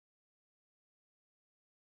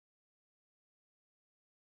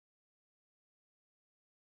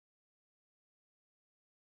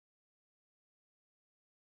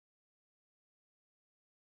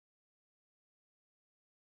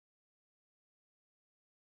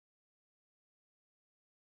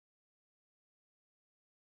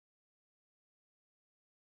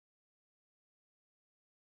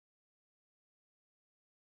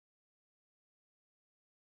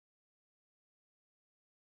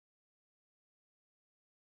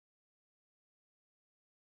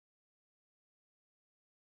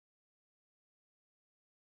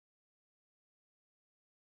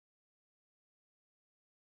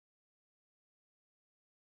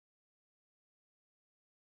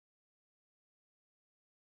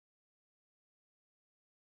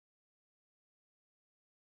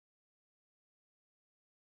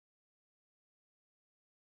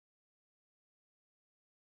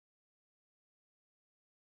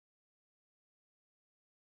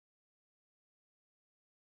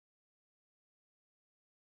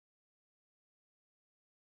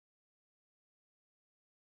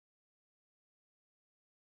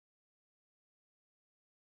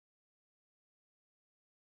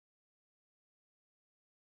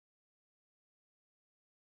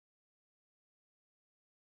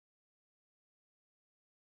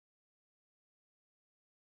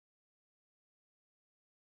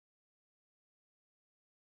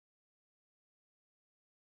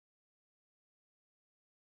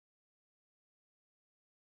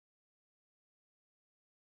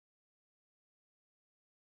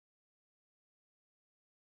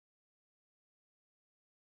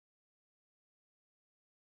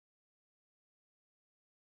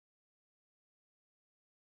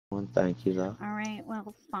Well, thank you, though. Alright,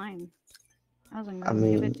 well, fine. I wasn't I gonna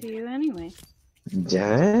give mean, it to you anyway.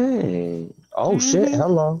 dang. Oh, shit.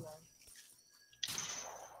 Hello.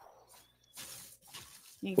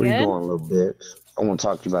 You Where you good? going, little bitch? I want to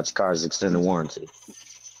talk to you about your car's extended warranty.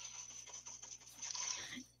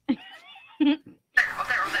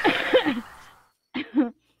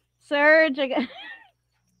 Surge, I got...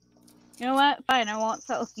 You know what? Fine, I won't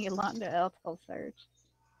tell Yolanda. I'll tell Surge.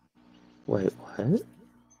 Wait, what?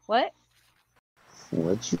 What?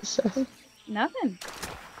 What'd you say? Nothing.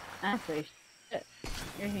 Honestly, shit.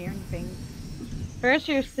 You're hearing things. First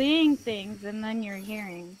you're seeing things, and then you're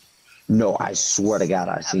hearing. No, I swear to God,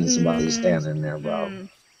 I seen somebody standing there, bro.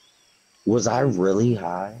 Was I really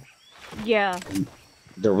high? Yeah.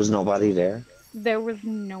 There was nobody there? There was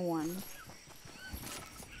no one.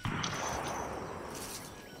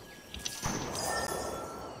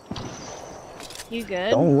 You good?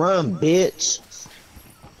 Don't run, bitch.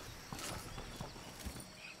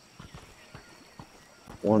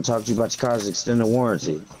 Want to talk to you about your car's extended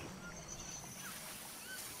warranty.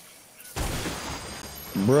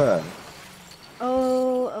 Bruh.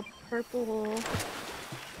 Oh, a purple.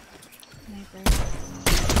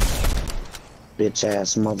 Bitch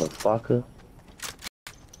ass motherfucker.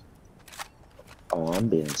 Oh, I'm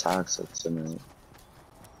being toxic tonight.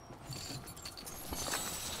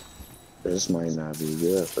 This might not be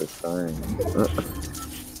good for Stein.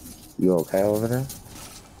 You okay over there?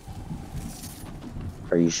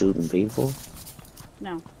 Are you shooting people?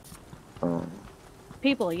 No.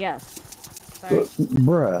 People, yes. Sorry.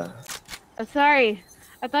 Bruh. Sorry.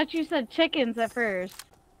 I thought you said chickens at first.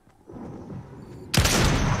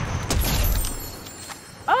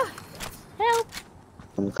 Oh! Help!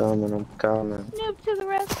 I'm coming, I'm coming. Noob to the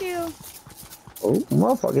rescue! Oh,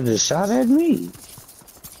 motherfucker just shot at me.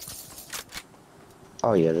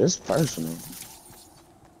 Oh yeah, this is personal.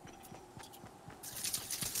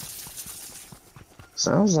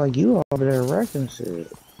 Sounds like you over there wrecking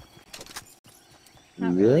shit.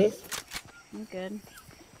 You good? I'm good.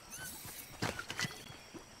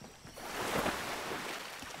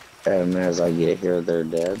 And as I get here, they're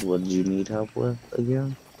dead. What did you need help with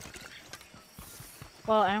again?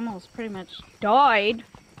 Well, I almost pretty much died.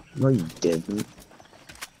 No, you didn't.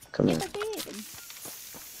 Come here. I did.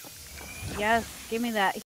 Yes, give me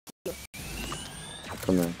that.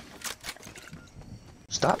 Come here.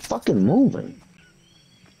 Stop fucking moving.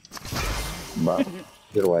 Bro,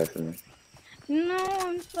 get away from me. No,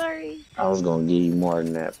 I'm sorry. I was gonna give you more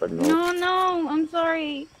than that, but no. No, I'm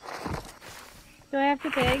sorry. Do I have to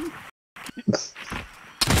beg?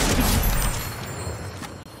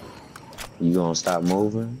 You gonna stop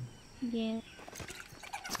moving? Yeah.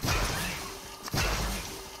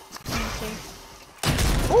 Okay.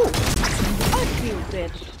 Oh! Fuck you,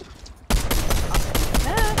 bitch.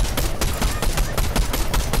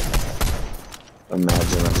 Imagine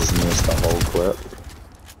I just missed the whole clip.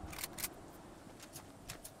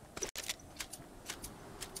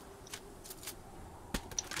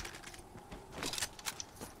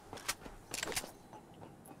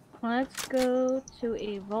 Let's go to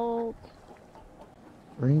a vault.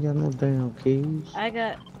 I ain't got no damn keys. I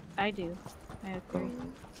do. I have 3.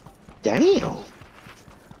 Damn.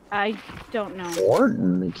 I don't know.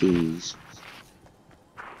 Hoarding the keys.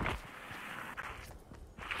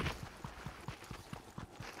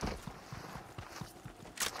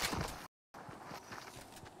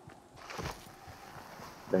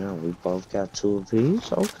 Damn, we both got 2 of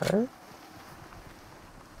these? Okay.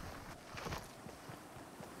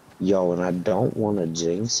 Yo, and I don't want to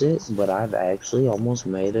jinx it, but I've actually almost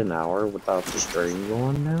made an hour without the stream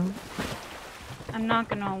going now. I'm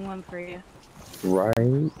knocking on one for you.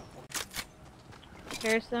 Right?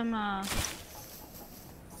 Here's some,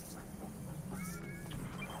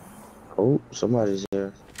 Oh, somebody's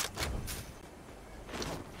here.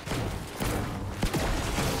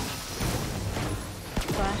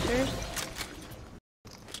 flashers.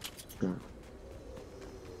 Yeah.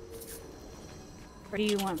 Or do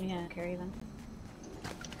you want me to carry them?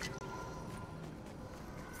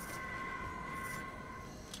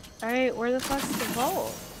 Alright, where the fuck's the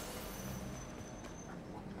vault?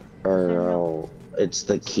 Oh, it's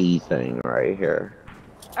the key thing right here.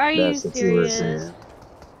 Are you serious?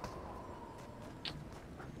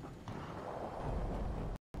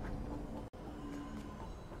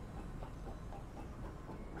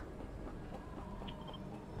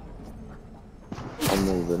 I'm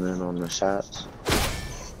moving in on the shots.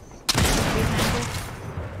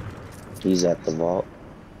 He's at the vault.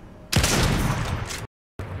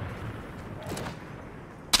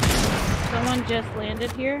 Someone just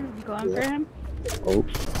landed here. I'm going for him. Oh.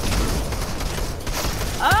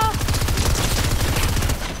 Oh!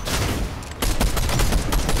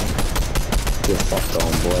 Get fucked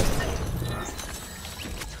on, boy.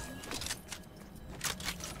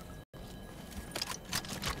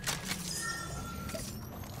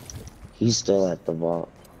 He's still at the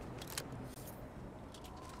vault.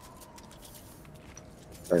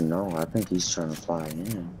 Or no, I think he's trying to fly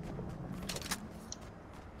in.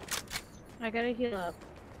 I gotta heal up.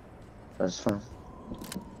 That's fine.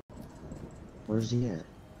 Where's he at?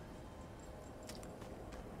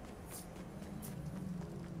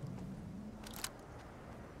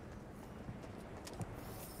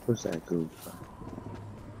 Where's that goof?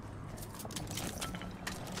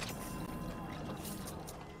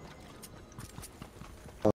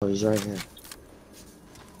 Oh, he's right here.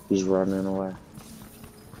 He's running away.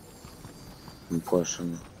 I'm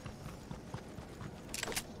pushing him.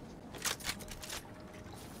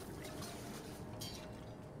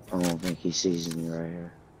 I don't think he sees me right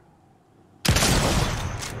here.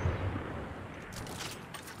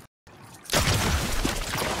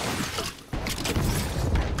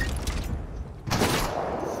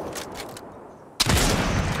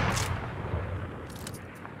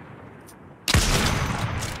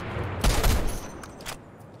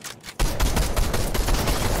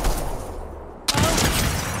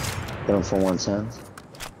 Hit him for 110.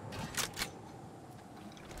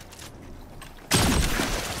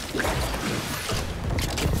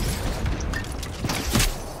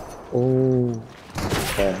 Oh,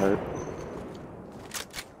 that hurt.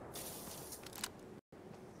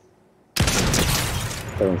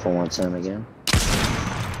 Hit him for 110 again.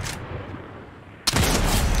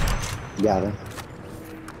 Got him.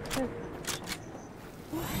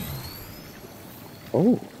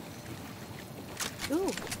 Oh.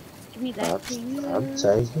 Ooh. Give me that, please. I'll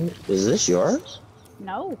take it. Is this yours?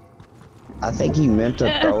 No. I think he meant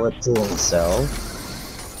to throw it to himself.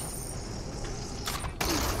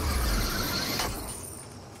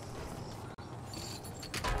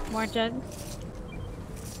 More jugs.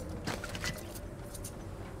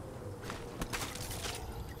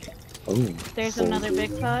 Oh, there's another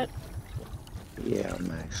big pot. Yeah,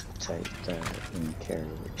 I'm actually take that and carry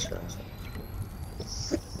the truck.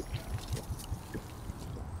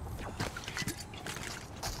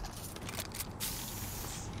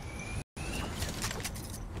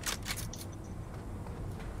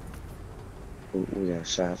 We got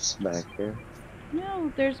shots back here.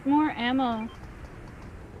 No, there's more ammo.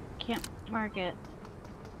 Can't mark it,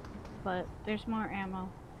 but there's more ammo.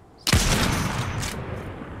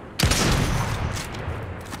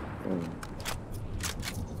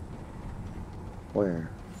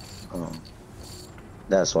 Where? Oh,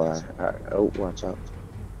 that's why. Oh, watch out.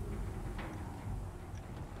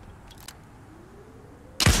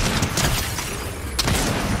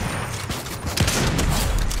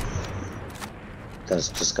 That's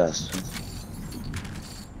disgusting.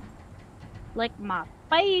 Like my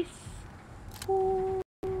face. Ooh.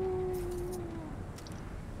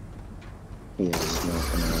 Yeah,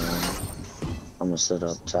 smoking around. I'm gonna sit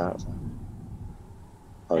up top.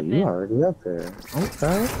 Oh, I've you been... already up there.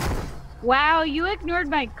 Okay. Wow, you ignored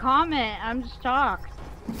my comment. I'm shocked.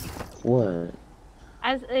 What?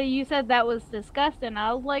 As you said that was disgusting.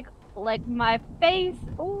 I was like my face.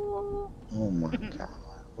 Ooh. Oh my god.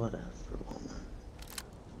 Whatever, woman.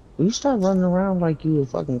 Will you stop running around like you a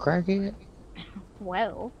fucking crackhead?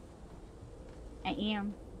 Well, I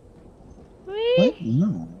am. What? Whee!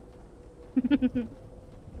 No.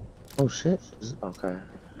 Oh shit. Okay.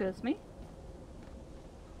 Excuse me.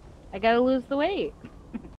 I gotta lose the weight.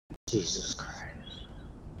 Jesus Christ.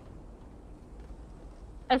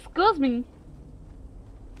 Excuse me.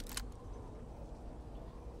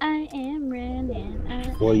 I am running.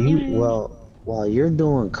 Well, while you're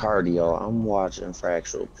doing cardio, I'm watching for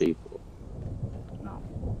actual people. No.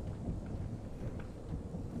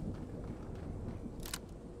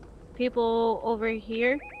 People over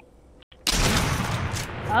here.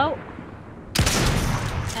 Oh.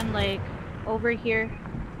 And like over here.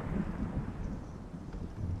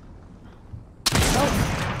 Oh.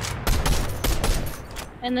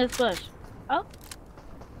 In this bush. Oh.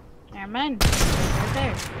 Never mind. Right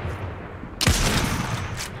there.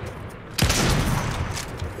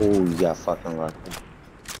 Oh, you got fucking lucky.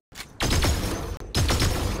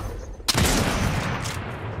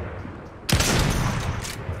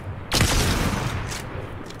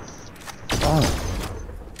 Oh.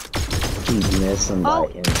 Keep missing by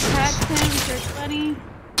inches. Hacked him for 20.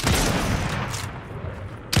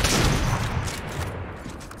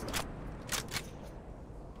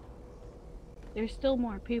 There's still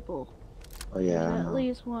more people. Oh yeah. There's at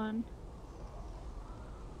least one.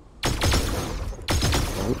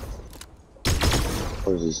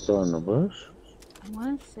 Or is he still in the bush? I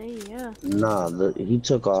want to say yeah. Nah, he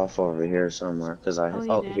took off over here somewhere. Cause Oh, he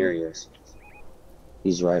oh, did. here he is.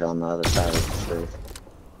 He's right on the other side of the street.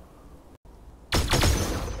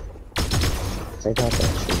 Take out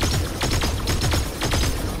that tree.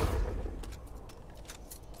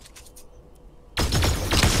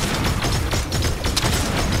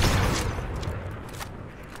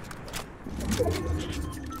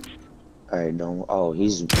 Alright, don't. Oh,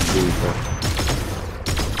 he's deeper.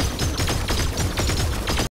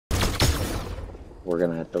 We're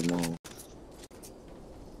gonna have to move.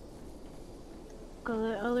 Go to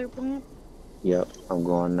the other point. Yep, I'm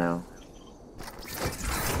going now.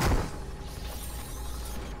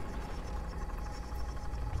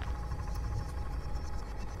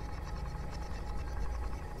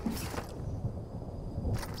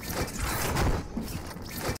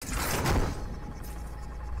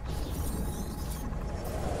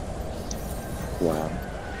 Wow.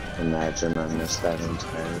 Imagine I missed that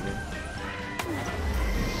entirely.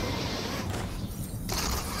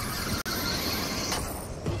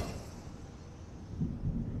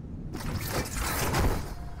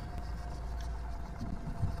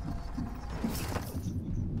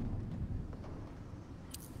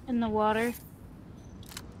 In the water.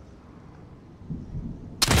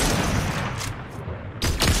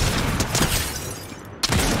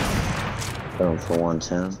 Going for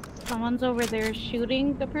 110. Someone's over there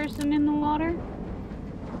shooting the person in the water.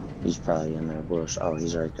 He's probably in that bush. Oh,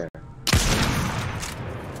 he's right there.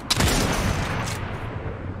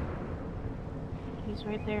 He's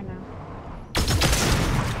right there now.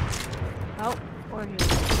 Oh, or he.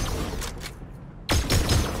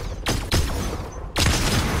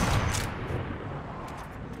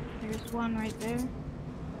 There's one right there.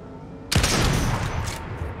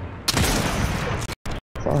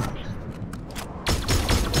 Fuck.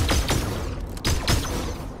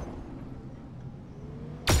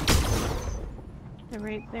 They're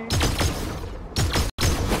right there.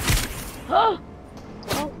 Oh!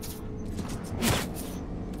 Oh!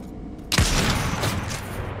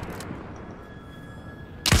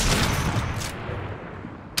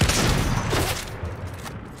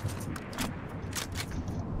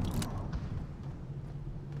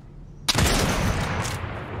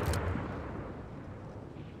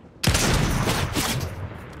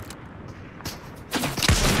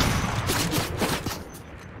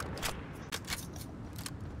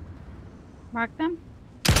 Mark them?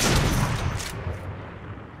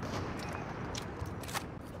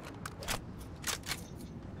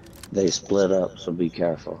 They split up, so be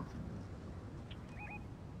careful.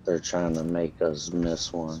 They're trying to make us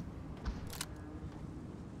miss one.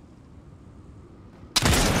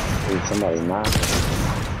 Dude, somebody's knocking.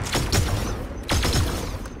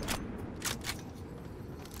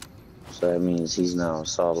 So that means he's now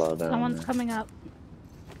solo down Someone's there. coming up.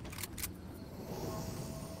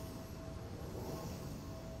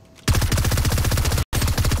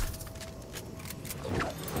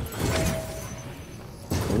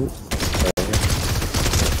 Ooh,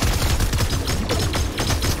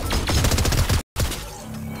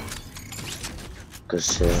 good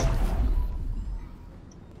shit.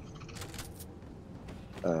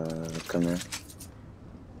 Come here.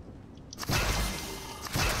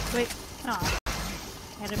 Wait. Oh.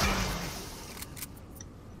 Had him in.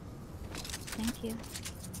 Thank you.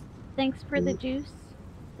 Thanks for the juice.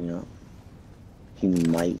 You know, he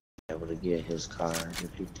might be able to get his car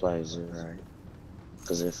if he plays it right.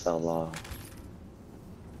 Because it fell off.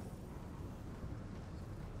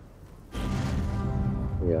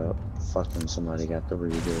 Yep, fucking somebody got to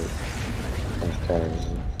redo it. That's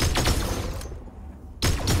crazy.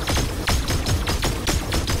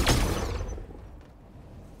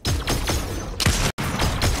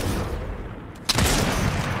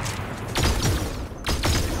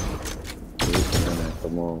 We're gonna have to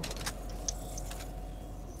move.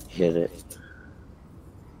 Hit it.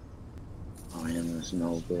 Oh, and there's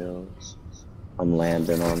no bills. I'm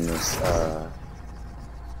landing on this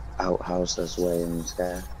outhouse that's way in the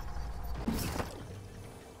sky.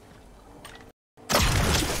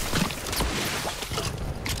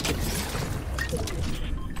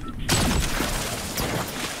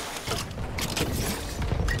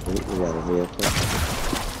 We got a vehicle.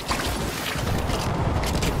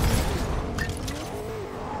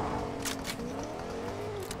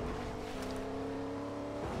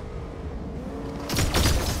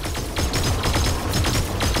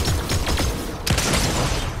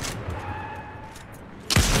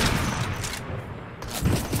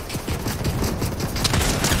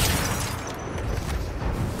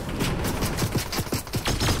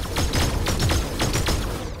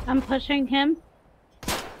 I'm pushing him.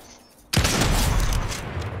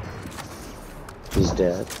 He's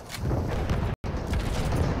dead.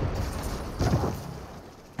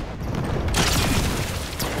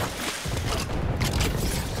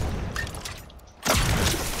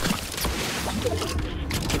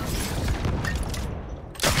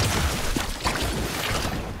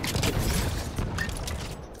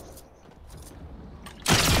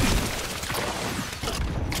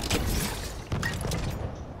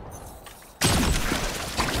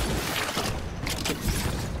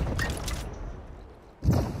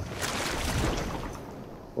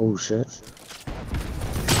 Oh shit.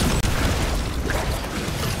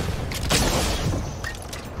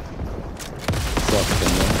 Fucked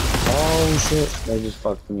them up. Oh shit, they just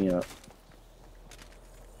fucked me up.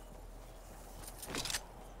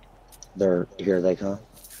 Here they come.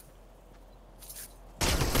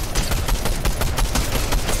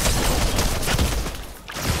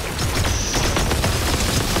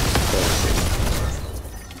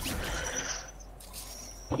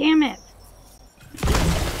 Damn it.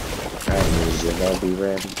 I'll be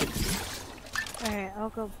ready. Alright, I'll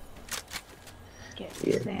go get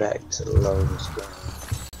Yeah, back to the Lotus game.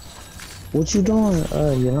 What you doing,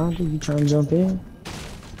 Yolanda? You trying to jump in?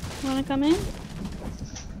 Wanna come in?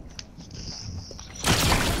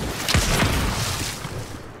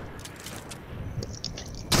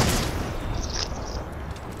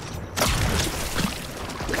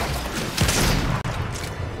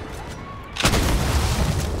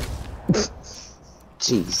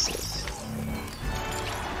 Jesus.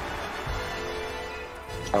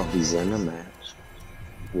 Oh, he's in a match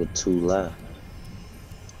with 2 left.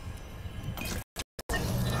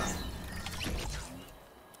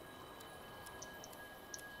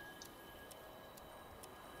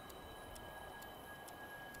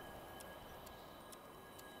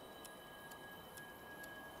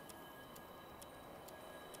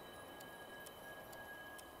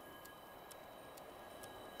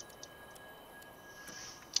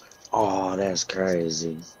 Oh, that's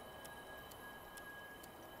crazy.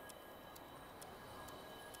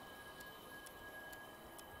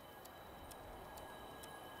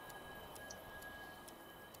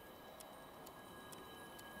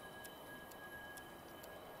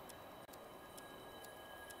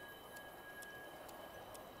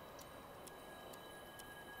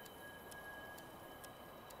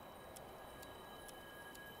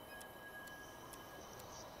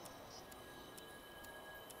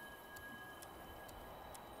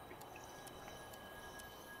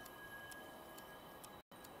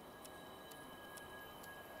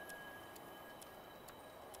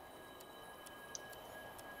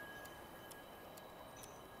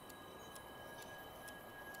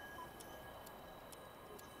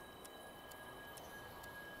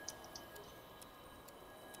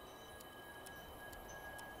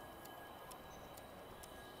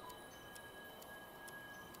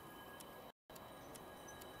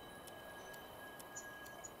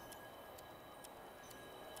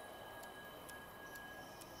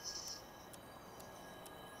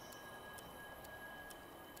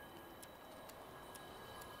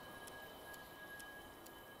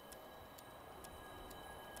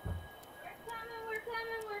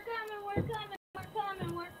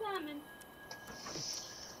 We're coming.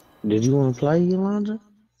 Did you want to play, Yolanda?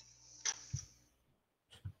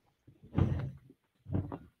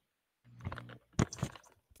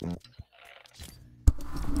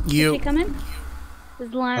 Is she coming?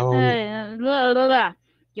 Is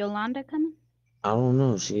Yolanda coming? I don't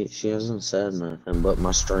know. She hasn't said nothing, but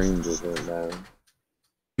my stream just went down.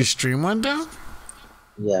 Your stream went down?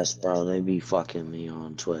 Yes, bro. They be fucking me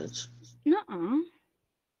on Twitch. Nuh-uh.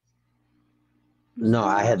 No,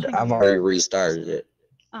 I've already restarted it.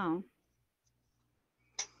 Oh.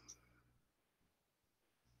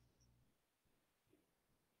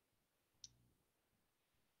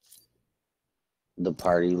 The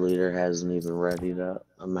party leader hasn't even readied up.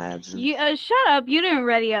 Imagine. You shut up. You didn't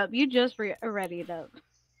ready up. You just readied up.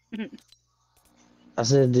 I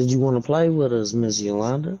said, did you want to play with us, Miss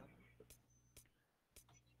Yolanda?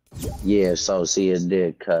 Yeah, so see, it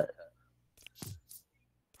did cut.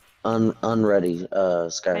 Unready,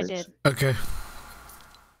 Scourge. I did. Okay.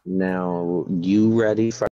 Now, you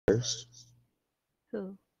ready first?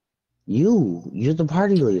 Who? You're the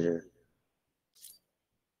party leader.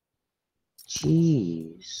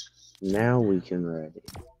 Jeez. Now we can ready.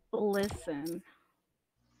 Listen.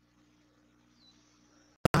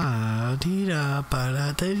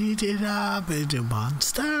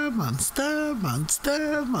 Monster, monster,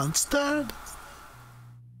 monster, monster.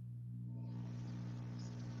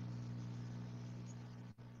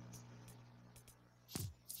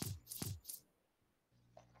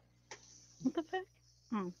 What the fuck?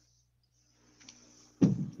 Oh.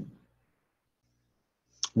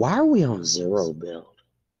 Why are we on 0 build?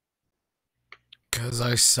 Cause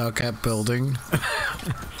I suck at building.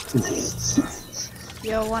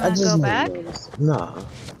 You wanna go back? No.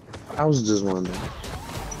 I was just wondering.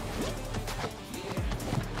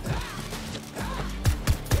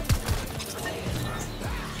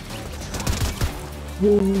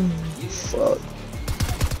 Ooh, fuck.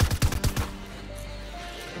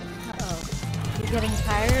 Uh-oh. You getting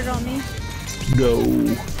tired on me?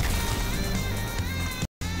 No.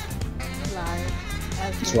 Liar.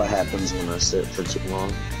 That's what happens when I sit for too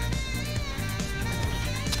long.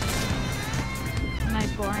 Am I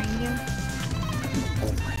boring you?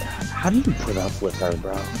 Oh my god. How do you put up with her,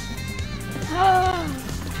 bro?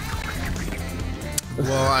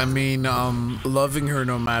 Well, I mean, loving her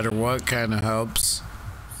no matter what kind of helps.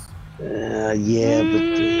 Yeah,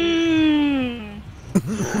 but...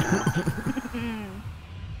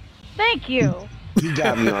 Thank you. You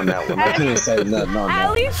got me on that one. I can't say nothing on that.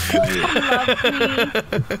 At least you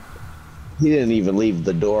love me. He didn't even leave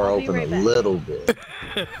the door open right a back. little bit.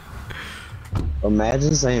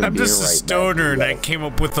 Imagine saying I'm just a stoner and I came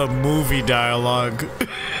up with a movie dialogue.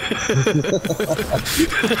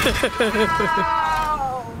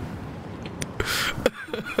 Wow.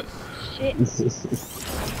 Shit.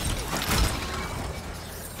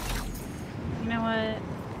 You know what?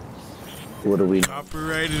 What are we?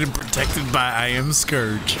 Copyrighted and protected by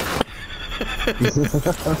IAmScurge.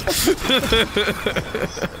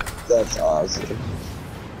 That's awesome.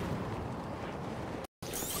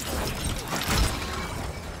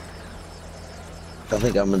 I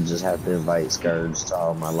think I'm gonna just have to invite Scourge to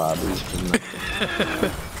all my lobbies.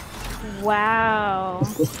 Wow.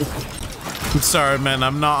 I'm sorry, man.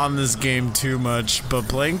 I'm not on this game too much, but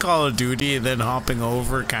playing Call of Duty and then hopping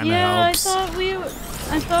over kind of helps.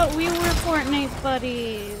 I thought we were Fortnite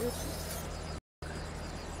buddies.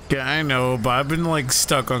 Yeah, I know, but I've been like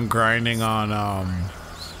stuck on grinding on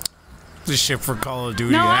the shit for Call of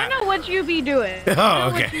Duty. No, I know what you be doing. Oh,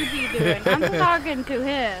 okay. What you be doing. I'm talking to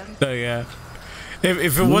him. Oh yeah.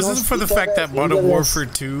 If it wasn't for the fact that Modern Warfare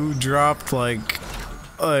 2 dropped, like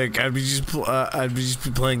I'd be just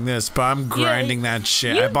playing this, but I'm grinding that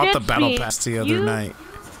shit. I bought the battle pass the other night.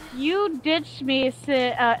 You ditched me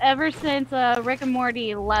ever since Rick and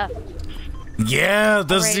Morty left. Yeah,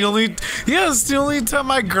 that's the only. Yeah, it's the only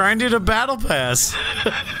time I grinded a battle pass.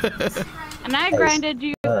 And I grinded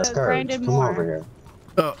you. Grinded come more. over here.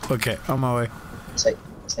 Oh, okay, on my way.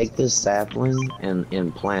 Take this sapling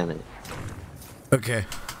and plant it. Okay.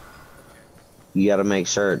 You gotta make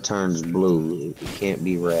sure it turns blue. It can't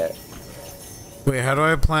be red. Wait, how do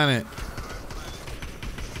I plant it?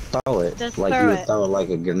 Throw it. Just like throw you would it. throw it like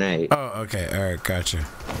a grenade. Oh, okay, alright, gotcha.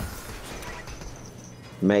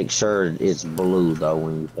 Make sure it's blue though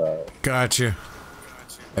when you throw it. Gotcha.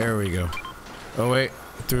 There we go. Oh wait,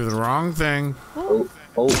 threw the wrong thing. Oh,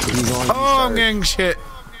 he's on. Oh, I'm getting shit.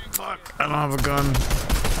 Fuck, I don't have a gun.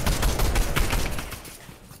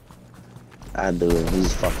 I do, and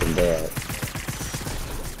he's fucking dead.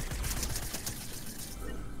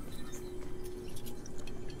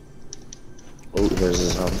 Oh, here's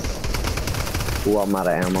his home. Oh, I'm out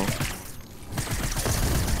of ammo.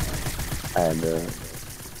 I had to...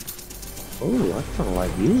 Oh, I kinda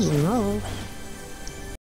like using those.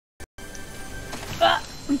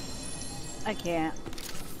 I can't.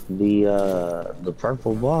 The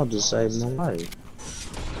purple ball just saved my life.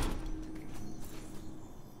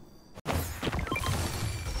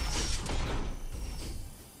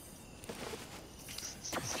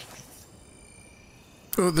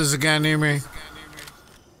 Oh, there's a guy near me.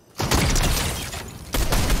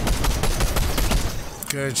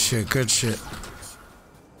 Good shit, good shit.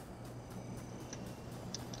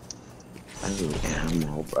 I need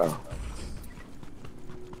ammo, bro.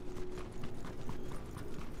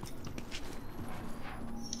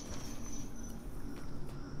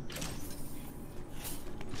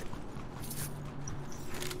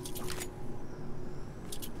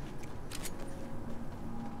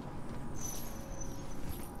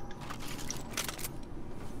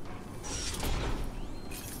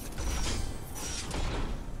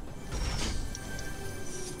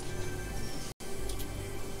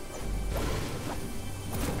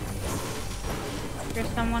 There's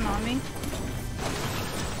someone on me.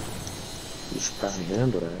 You should probably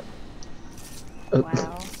handle that. Oh.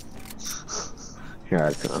 Wow. Here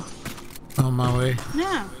I come. On my way.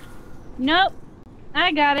 No. Nope.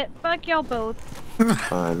 I got it. Fuck y'all both.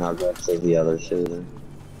 Fine, I'll go to the other shooter.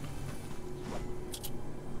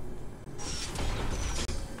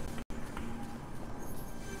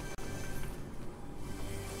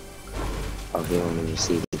 I'll go on and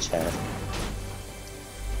see the chat.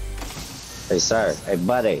 Hey, sir. Hey,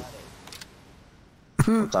 buddy.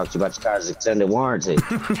 I'll talk to you about your car's extended warranty.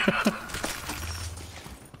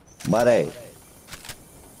 Buddy.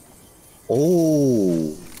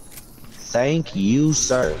 Oh. Thank you,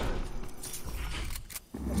 sir.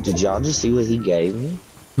 Did y'all just see what he gave me?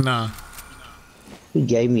 Nah. He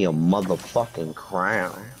gave me a motherfucking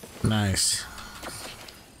crown. Nice.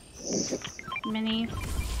 Mini.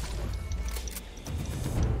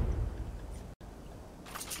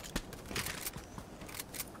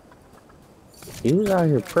 He was out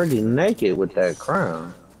here pretty naked with that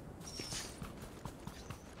crown.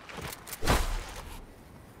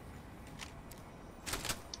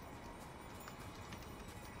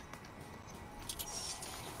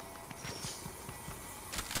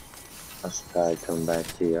 I should probably come back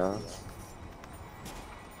to y'all.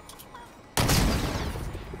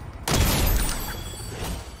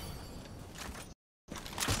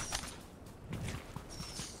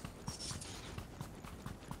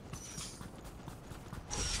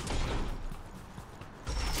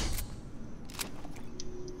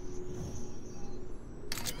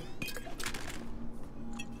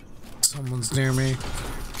 Someone's near me.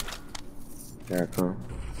 There I come.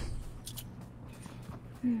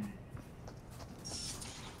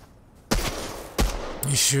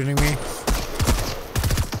 You shooting me?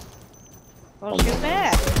 Well, shoot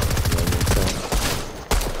back.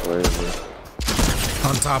 Where is he?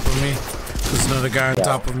 On top of me. There's another guy on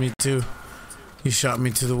top of me too. He shot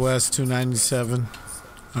me to the west, 297.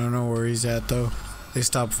 I don't know where he's at though. They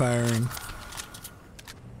stopped firing.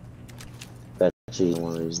 Bet you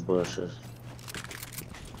one of these bushes.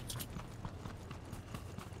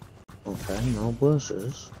 Okay, no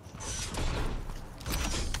bushes.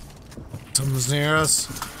 Someone's near us.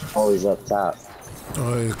 Oh, he's up top.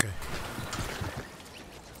 Oh, okay.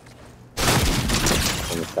 I'm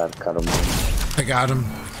gonna try to cut him off. I got him.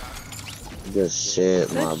 Good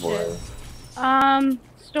shit, my boy. Shit.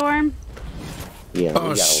 Storm. Yeah.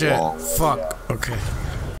 Oh shit. Fuck. Okay.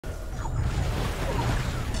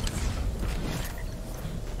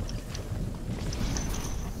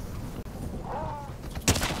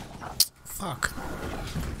 Fuck.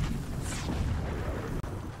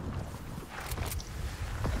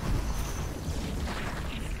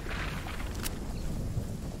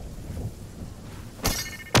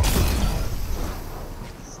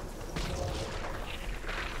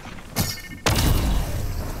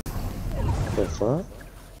 The fuck?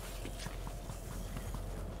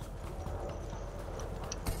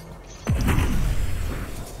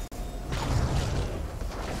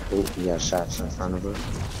 Oh, he got shots in front of us.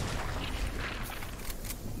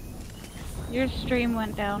 Your stream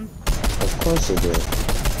went down. Of course it did.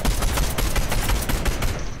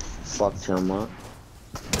 Fucked him up.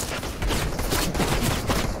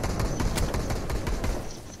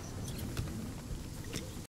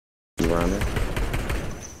 Running.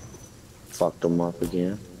 Fucked him up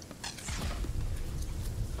again.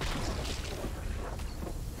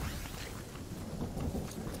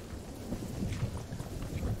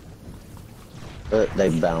 But they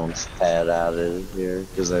bounced Pat out of here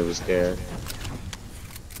because they were scared.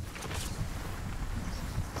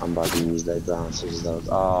 I'm about to use their bouncers though.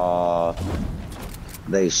 Oh,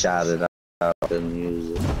 they shot it out and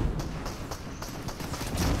use it.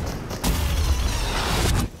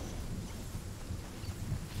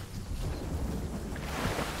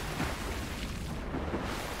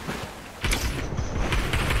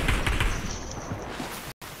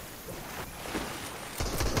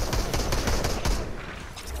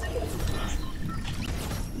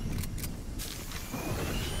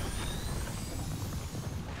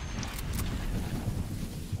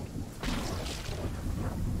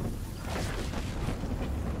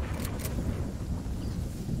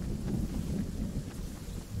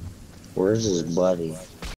 Where's his buddy?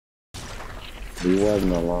 He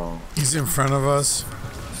wasn't alone. He's in front of us.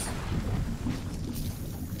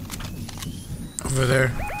 Over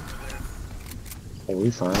there. Are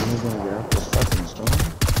we finally gonna get out this fucking storm?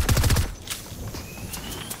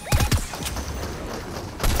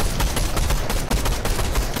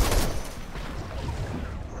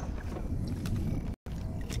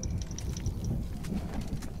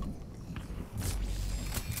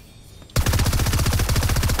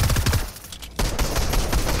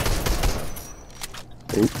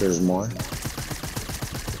 Oop, there's more.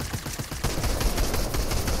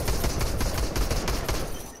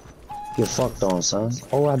 Get fucked on, son.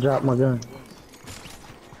 Oh, I dropped my gun.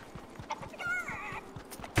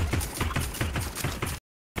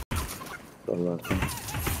 Good luck, man.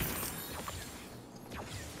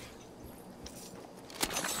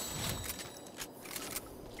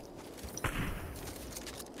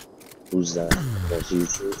 Who's that? That's you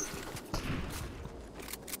too.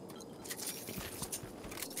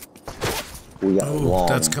 We got a long,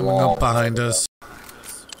 that's coming up behind us.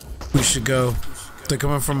 We should go. They're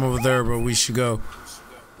coming from over there, but we should go.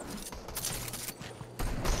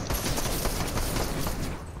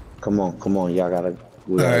 Come on, y'all gotta.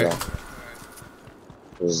 We gotta go.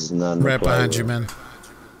 There's nothing right to play behind with. you, man.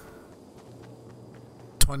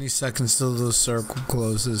 20 seconds till the circle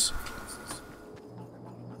closes.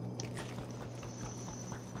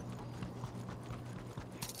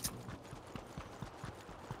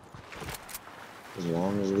 As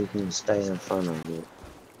long as we can stay in front of it.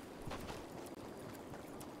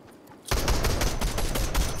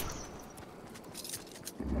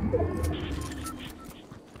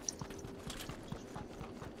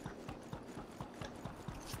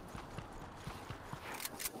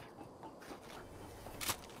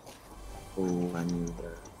 Oh, I need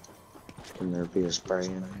that. Can there be a spray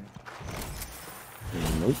in there?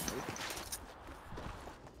 Nope.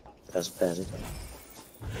 That's better.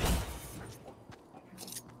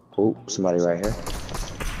 Oh, somebody right here.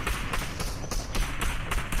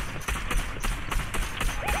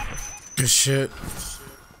 Good shit.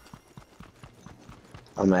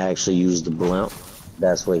 I'm gonna actually use the blimp.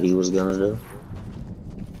 That's what he was gonna do.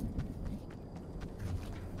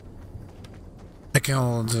 I can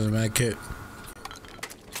hold on to the med kit.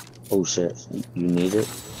 Oh shit, you need it?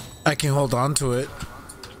 I can hold on to it.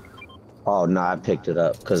 Oh no, I picked it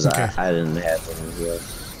up because Okay. I didn't have any yet.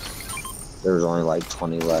 There was only like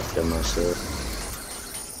 20 left in my shit.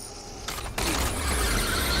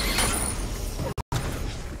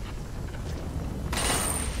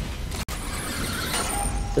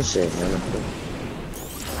 This shit, man.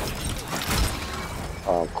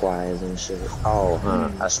 All quiet and shit. Oh, huh.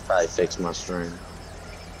 I should probably fix my stream.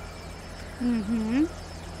 Mm-hmm.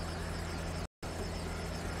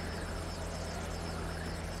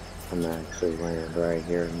 I'm actually land right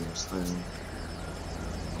here in this thing.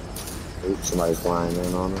 Oops, somebody's flying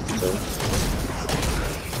in on us too.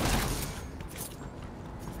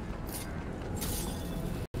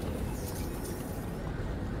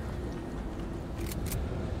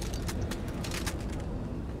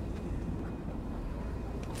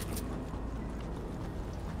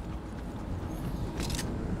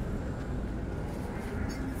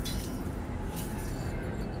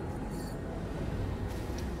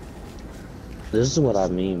 This is what I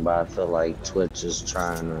mean by I feel like Twitch is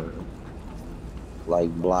trying to like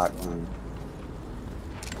block me.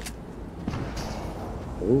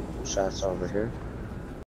 Ooh, shots over here.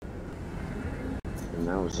 And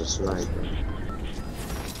that was a sniper.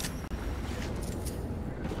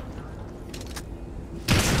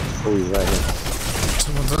 Oh, he's right here.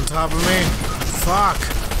 Someone's on top of me. Fuck.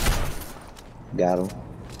 Got him.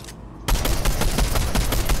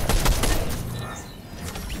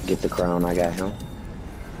 Get the crown, I got him.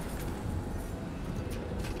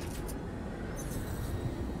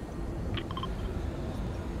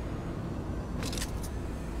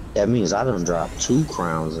 That means I done dropped 2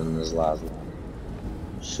 crowns in this last one.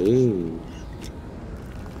 Sheesh.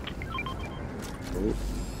 Ooh.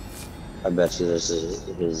 I bet you this is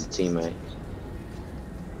his teammate.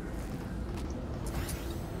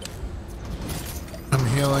 I'm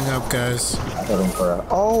healing up, guys. I hit him for a...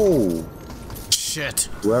 Oh! Shit.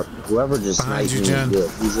 Whoever just Behind sniped you, me Jen. is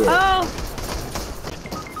good. He's it. Oh!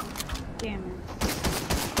 Damn it.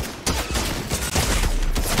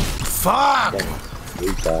 Fuck! We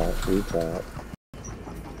tried.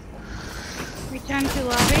 Return to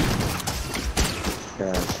lobby.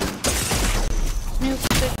 Gotcha. New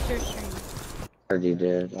picture stream. Already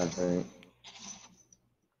did, I think.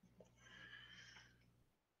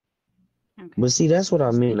 Okay. But see, that's what I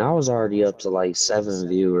mean. I was already up to like 7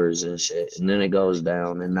 viewers and shit, and then it goes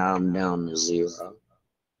down, and now I'm down to 0.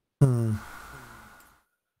 Hmm.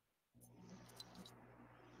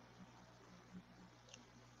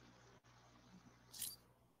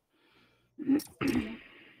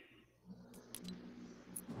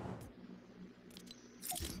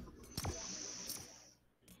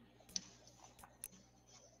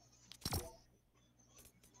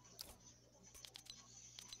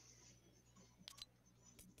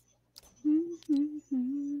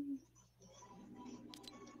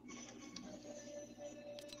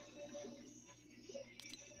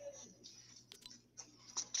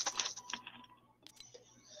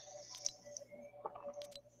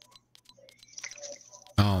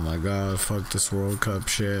 Oh my god, fuck this World Cup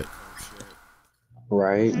shit.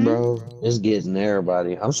 Right, bro? It's getting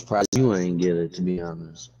everybody. I'm surprised you ain't get it, to be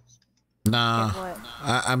honest. Nah,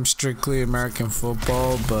 I'm strictly American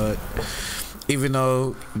football, but even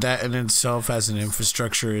though that in itself as an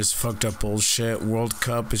infrastructure is fucked up bullshit, World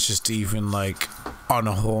Cup is just even like on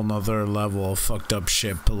a whole nother level of fucked up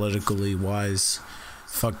shit politically wise.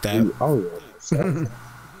 Fuck that. Oh yeah.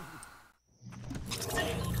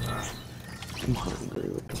 I'm hungry.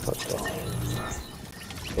 What the fuck though?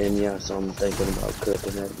 And yeah, so I'm thinking about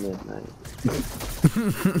cooking at midnight.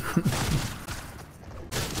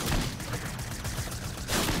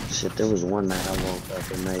 Shit, there was one night I woke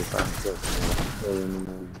up and made fried cooking at 3 in the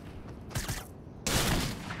morning.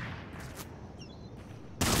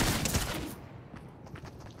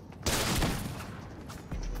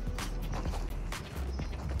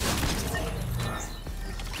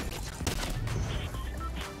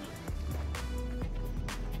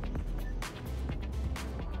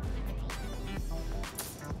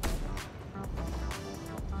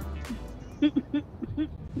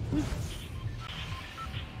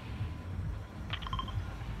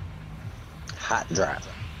 Hot drop.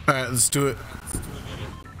 Alright, let's do it.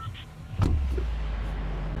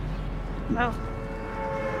 Oh.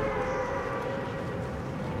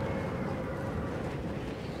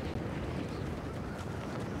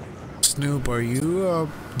 Snoop, are you,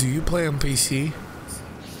 do you play on PC?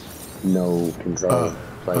 No control.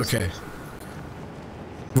 Okay.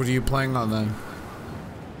 What are you playing on then?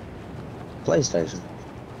 PlayStation.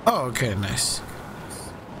 Oh, okay, nice.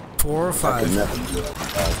 4 or 5?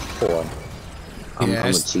 4. I'm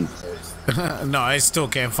a cheat. No, I still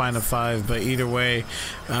can't find a 5, but either way,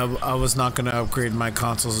 I was not going to upgrade my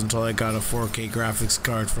consoles until I got a 4K graphics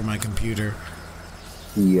card for my computer.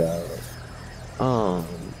 Yeah.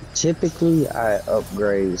 Typically I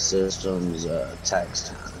upgrade systems tax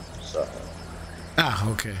time, so. Ah,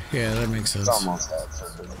 okay. Yeah, that makes sense. It's almost that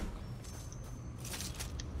simple.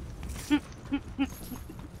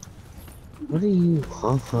 What are you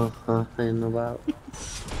huffing about?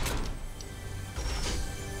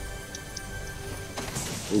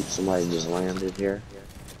 Oops, somebody just landed here.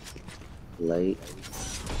 Late.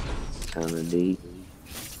 Kinda deep.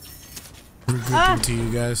 Regrouping to you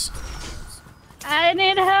guys. I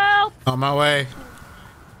need help. On my way.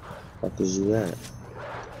 What is you at?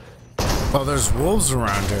 Oh, there's wolves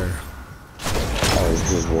around here. Oh, it's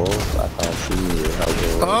just wolves? I thought you needed help.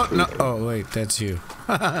 Oh, no. Oh, wait, that's you.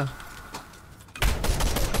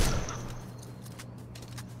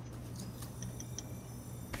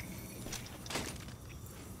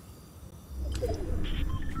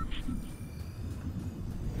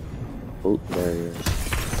 Oh, there he is.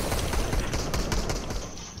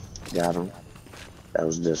 Got him. That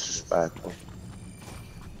was disrespectful.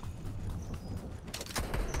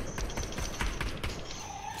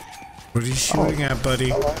 What are you shooting at,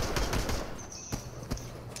 buddy?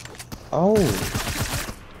 Oh.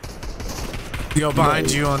 Yo,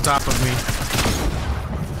 behind you, on top of me.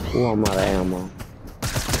 Oh, I'm out of ammo.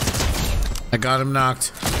 I got him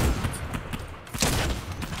knocked.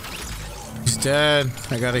 He's dead.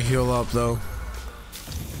 I gotta heal up, though.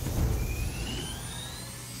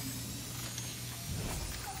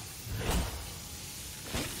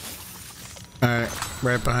 Alright,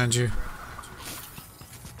 right behind you.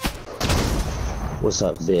 What's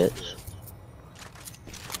up, bitch?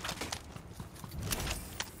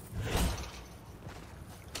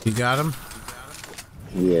 You got him?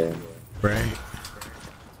 Yeah. Right.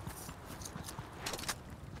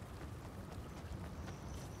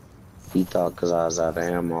 He thought because I was out of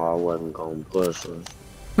ammo, I wasn't gonna push him.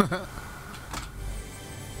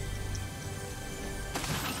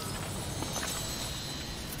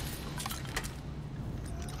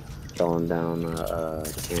 Throwing down a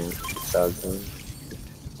camp shotgun.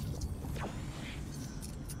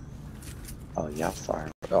 Oh, y'all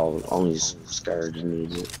fire. Oh, only Scourge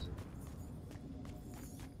needs it.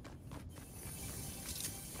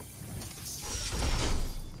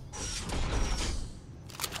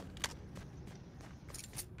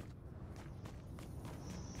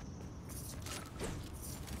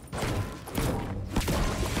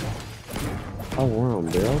 Oh, we're on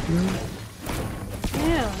build now?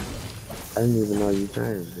 Yeah. I didn't even know you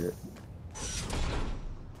changed it.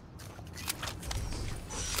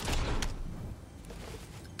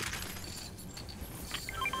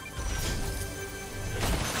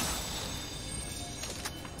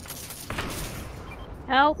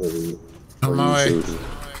 Help. On my way. Shooting?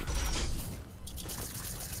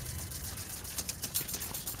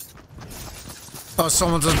 Oh,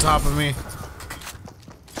 someone's on top of me.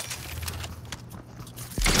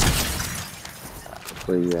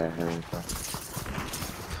 Where you at, Hamilton?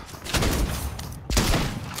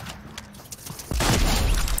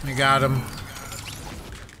 I got him.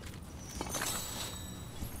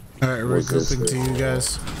 Alright, regrouping to you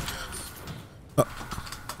guys.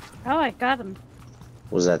 Oh, I got him.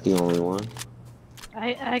 Was that the only one?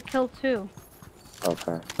 I killed 2.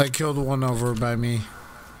 Okay. I killed one over by me.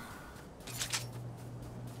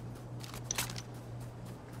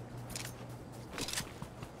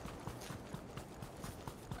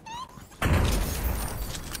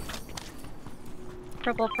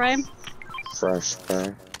 Purple frame. Fresh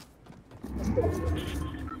spray.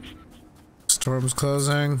 Storm's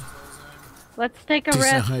closing. Let's take a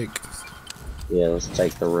Decent rift. hike. Yeah, let's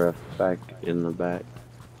take the rift back in the back.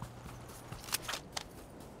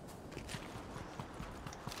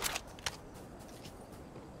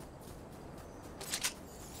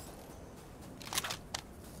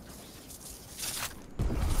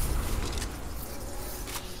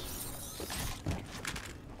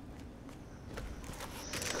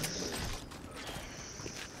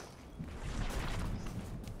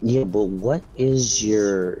 Yeah, but what is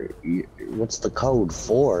what's the code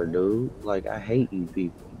for, dude? Like, I hate you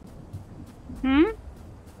people. Hmm?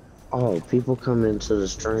 Oh, people come into the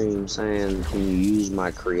stream saying, can you use my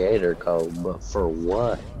creator code? But for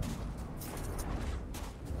what?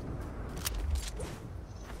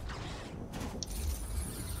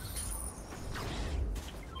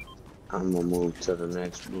 I'm gonna move to the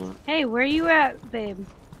next one. Hey, where you at, babe?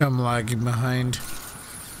 I'm lagging behind.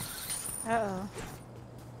 Uh-oh.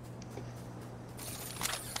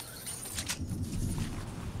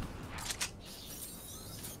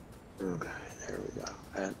 Okay, there we go.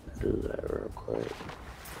 I have to do that real quick.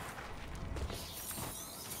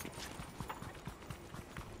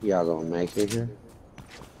 Y'all gonna make it here?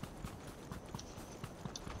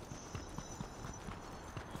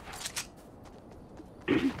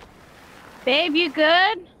 Babe, you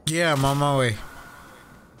good? Yeah, I'm on my way.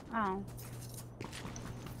 Oh.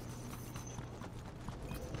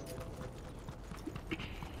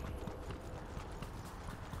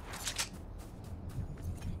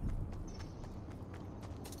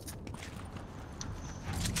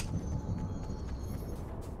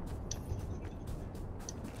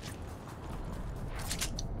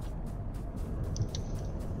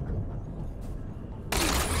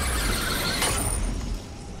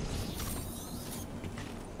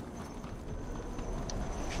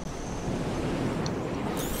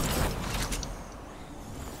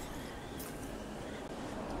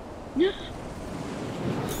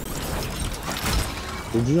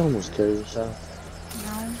 Did you almost kill yourself?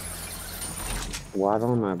 No. Why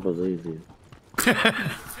don't I believe you?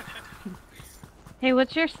 Hey,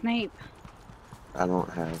 what's your Snape? I don't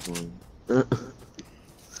have one.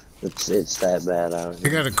 It's that bad out I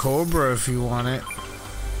here. got a Cobra if you want it.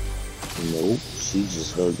 Nope, she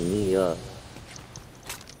just hooked me up.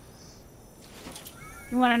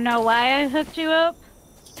 You want to know why I hooked you up?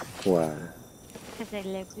 Why? Because I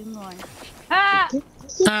love you more. Ah!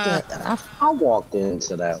 I walked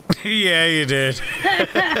into that. Yeah, you did.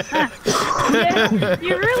 Yeah,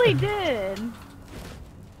 you really did.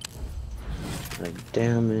 Like,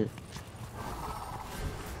 damn it.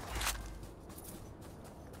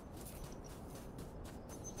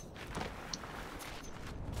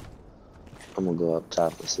 I'm gonna go up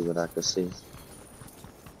top and see what I can see.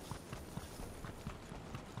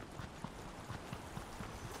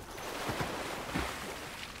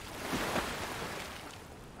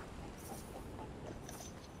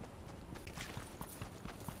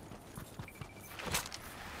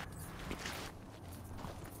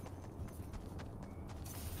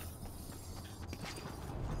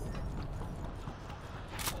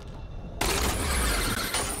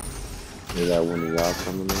 Is that one of y'all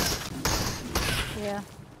coming in? Yeah.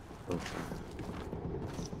 Okay.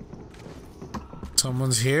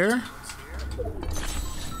 Someone's here?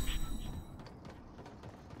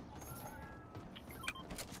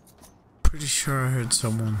 Pretty sure I heard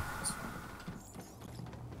someone.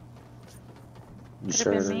 You Could've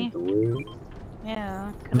sure been it ain't me. the weird?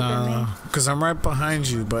 Yeah, could have been Nah, me. because I'm right behind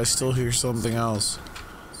you, but I still hear something else.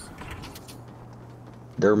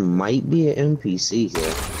 There might be an NPC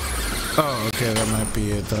here. Oh, okay, that might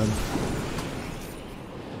be it then.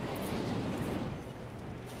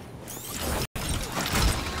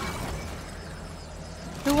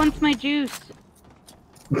 Who wants my juice?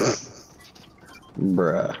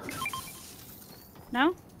 Bruh.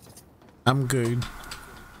 No? I'm good.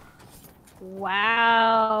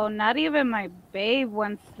 Wow, not even my babe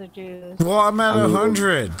wants the juice. Well, I'm at I mean,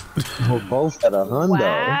 100. We're both at a hundo.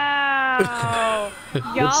 Wow. What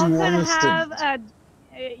Y'all you could want us to- have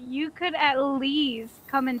you could at least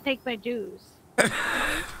come and take my juice.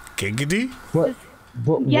 Giggity?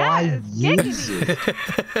 But why Yes, use it?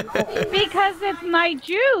 Because it's my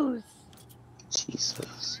juice.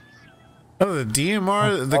 Jesus. Oh, the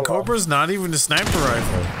DMR, the Cobra's not even a sniper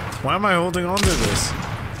rifle. Why am I holding on to this?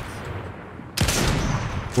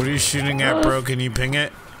 What are you shooting at, bro? Can you ping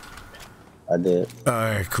it? I did.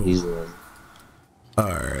 Alright, cool. He's one.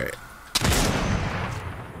 Alright.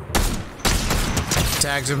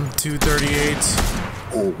 Tagged him, 238.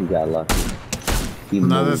 Oh, he got lucky. He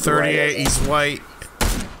Another moved 38, right. he's white.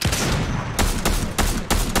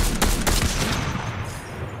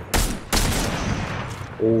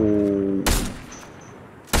 Oh.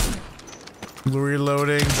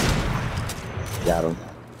 Reloading. Got him.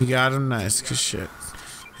 You got him? Nice, good shit.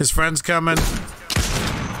 His friend's coming.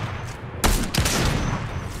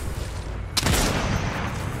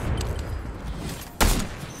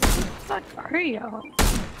 What are you? Up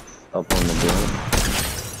on the blunt.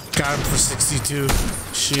 Got him for 62.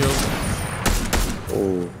 Shield.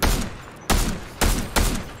 Oh.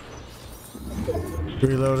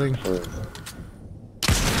 Reloading.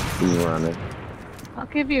 He's running. I'll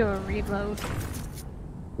give you a reload.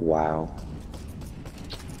 Wow.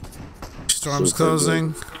 Storm's Super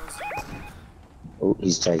closing. good. Oh,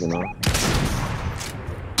 he's taking off.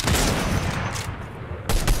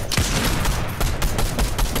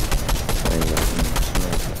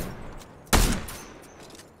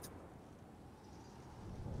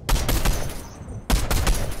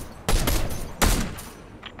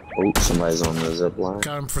 Oh, somebody's on the zip line.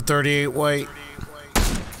 Got him for 38 white.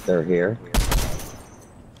 They're here.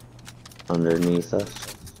 Underneath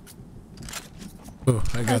us. Oh,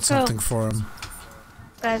 I got Let's go. something for him.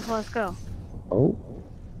 Guys, let's go. Oh.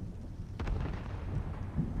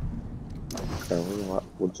 Okay,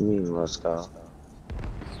 what do you mean, let's go?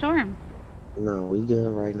 Storm. No, we good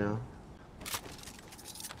right now.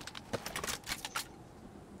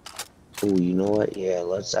 Oh, you know what? Yeah,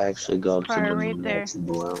 let's actually go to Car the right there. next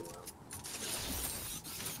blow.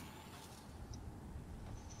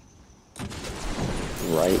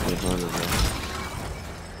 Right in front of us.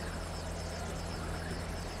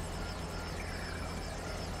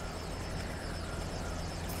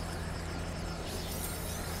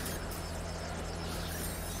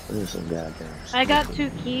 There's some goddamn I got smoke. 2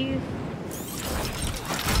 keys.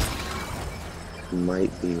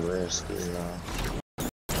 Might be risky, though.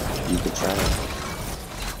 You could try it.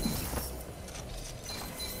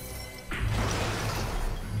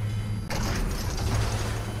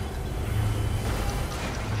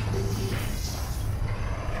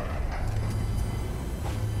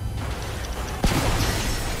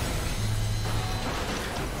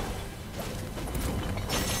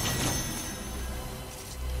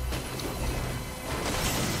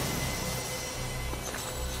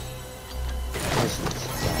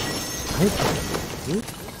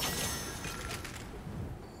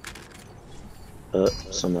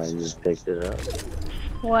 Somebody just picked it up.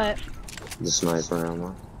 What? The sniper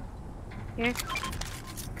ammo. Here?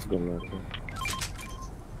 Good looking.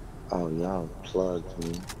 Oh, y'all plugged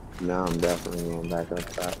me. Now I'm definitely going back up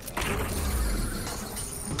top.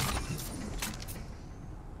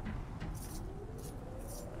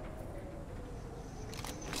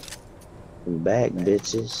 I'm back,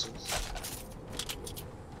 bitches.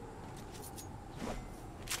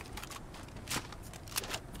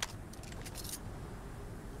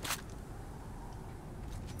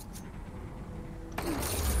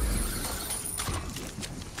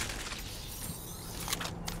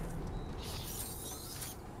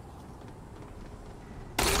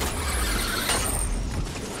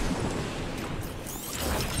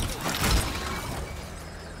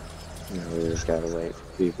 We just gotta wait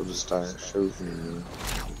for people to start shooting.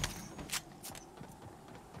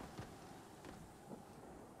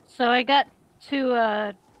 So I got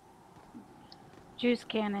 2 juice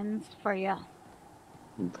cannons for you.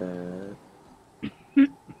 Bad.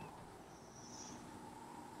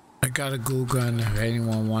 I got a glue gun if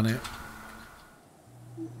anyone want it.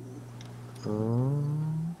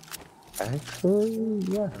 Actually,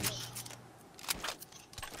 yes.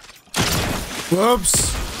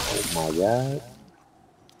 Whoops! Oh my god.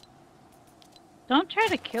 Don't try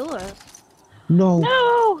to kill us. No.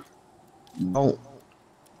 No! Don't.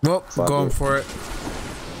 Well, Fuck going it. for it.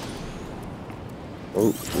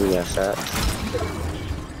 Oh, we got shot.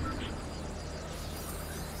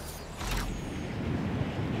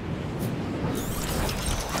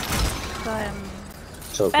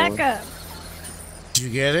 Took Back one. up. Did you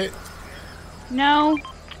get it? No.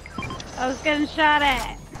 I was getting shot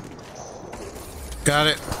at. Got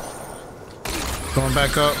it. Going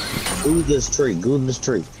back up. Goo this tree. Goo this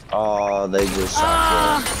tree. Oh, they just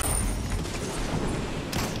shot you.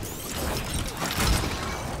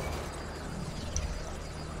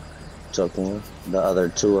 Took one. The other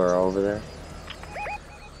 2 are over there.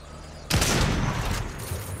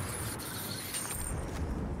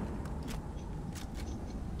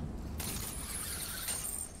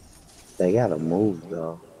 They gotta move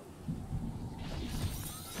though.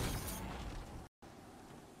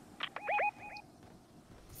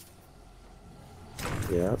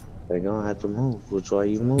 Yep, they're gonna have to move. Which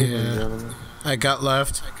way you moving, gentlemen? I got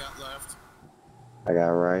left. I got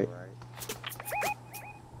right.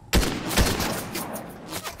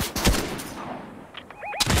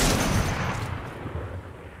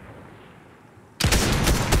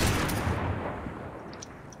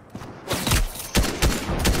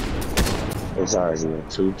 It's already a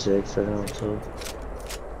 2-tick for them too.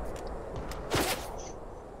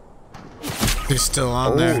 He's still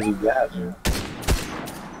on there. He got me.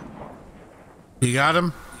 You got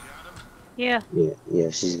him? Yeah.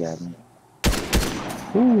 Yeah, she's got me.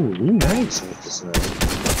 Ooh, you nice with this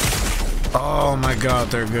knife. Oh my god,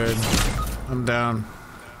 they're good. I'm down.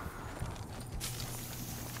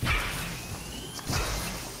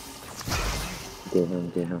 Get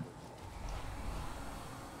him, get him.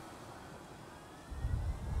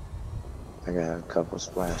 I got a couple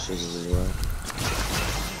splashes as well.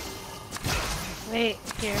 Wait,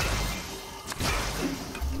 here.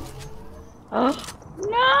 Oh,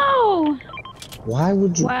 no! Why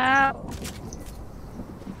would you? Wow.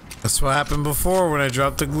 That's what happened before when I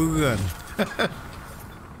dropped the glue gun.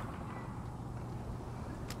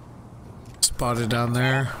 Spotted down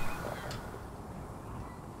there.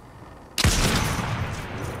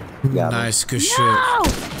 Nice, good shit. No!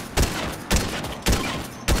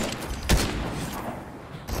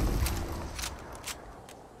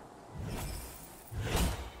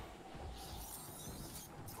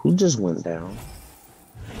 Who just went down?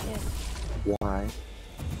 Why?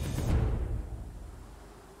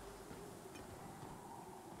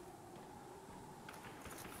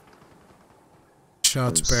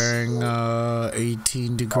 Shots bearing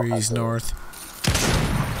 18 degrees north.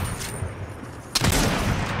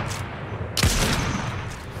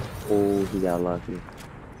 Oh, he got lucky.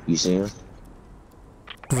 You see him?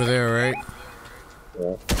 Over there, right?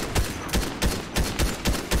 Yeah.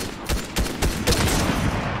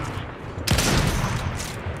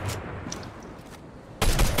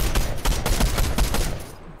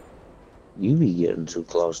 You be getting too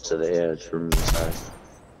close to the edge for me, sir.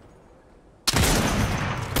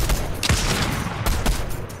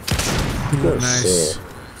 Ooh, nice.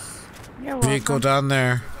 Vehicle down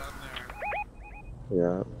there.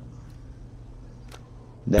 Yeah.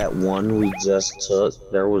 That one we just took,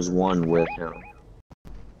 there was one with him.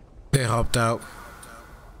 They hopped out.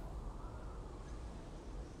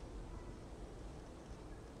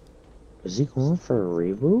 Is he going for a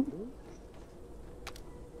reboot?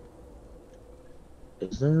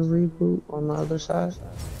 Is there a reboot on the other side?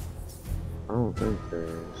 I don't think there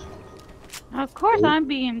is. Of course I'm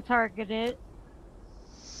being targeted.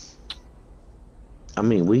 I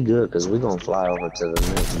mean, we good, because we gonna fly over to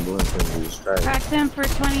the next blink and be straight. Cracked him for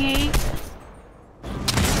 28.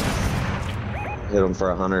 Hit him for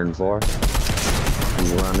 104.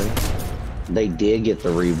 He's running. They did get the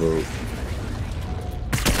reboot.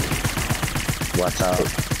 Watch out.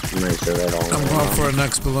 Make sure they don't. I'm going for a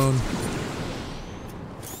next balloon.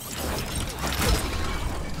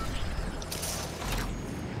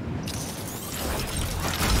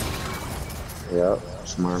 Yep,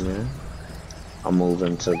 smart man. I'm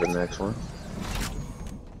moving to the next one.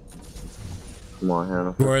 Come on,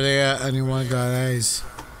 Hannah. Where are they at? Anyone got eyes?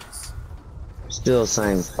 Still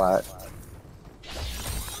same spot.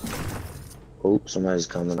 Oops, somebody's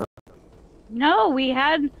coming up. No, we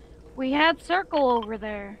had circle over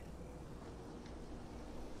there.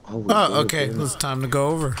 Oh, okay. It's time to go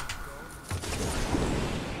over.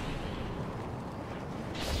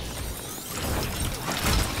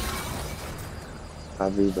 I'll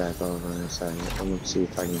be back over in a second. I'm gonna see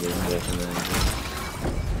if I can get him different angle.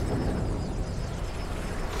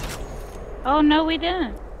 Oh no, we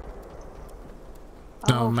didn't.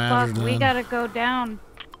 Don't Oh matter, fuck, we then. gotta go down.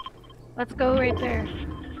 Let's go right there.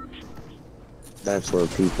 That's where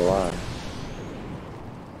people are.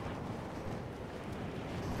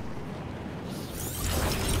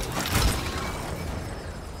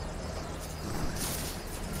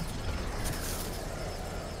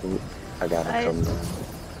 Ooh, I gotta come down.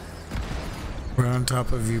 We're on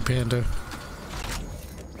top of you, Panda.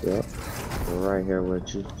 Yep, we're right here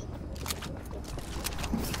with you.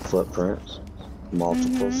 Footprints,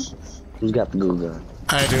 multiples. Who's got the goo gun?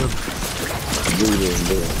 I do. Goo is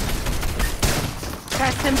dead.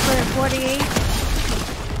 Cracked him for 48.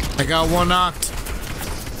 I got one knocked.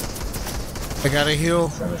 I got a heal.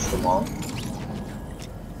 Finish them all.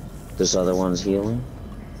 This other one's healing.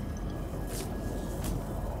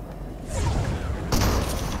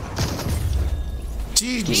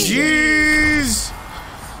 GG's!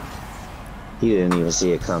 He didn't even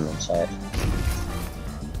see it coming, chat.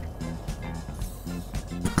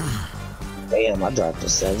 Damn, I dropped a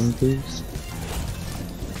 7 piece.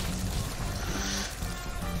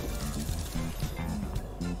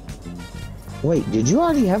 Wait, did you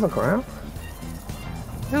already have a crown?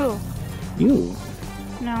 Who? You.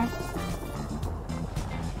 No.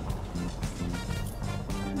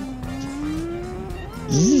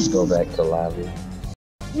 Did you just go back to lobby?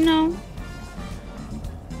 No.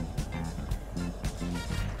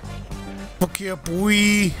 Fuck you up,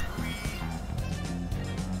 we.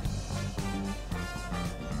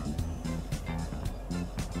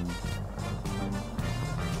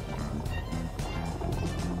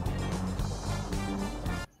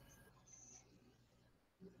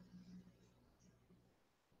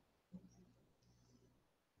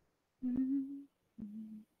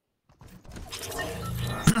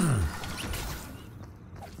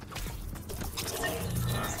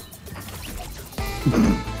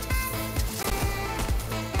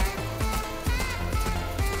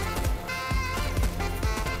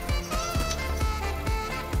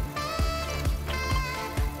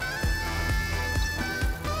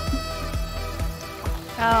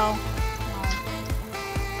 Oh.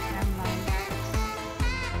 Never mind.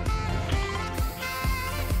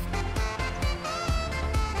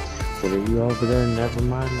 What are you over there? Never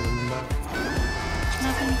mind.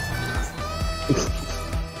 Nothing.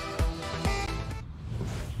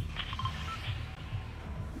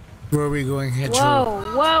 Where are we going, Hedgehog?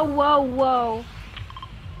 Whoa, whoa, whoa, whoa.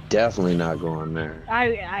 Definitely not going there.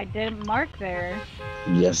 I didn't mark there.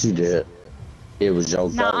 Yes, you did. It was your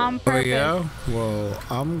Not goal. on Oh purpose. yeah? Well,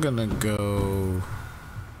 I'm gonna go...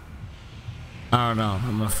 I don't know.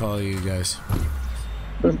 I'm gonna follow you guys.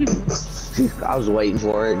 I was waiting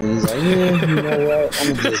for it, and he's like, yeah, you know what?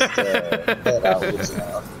 I'm gonna just head out with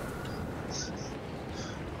y'all.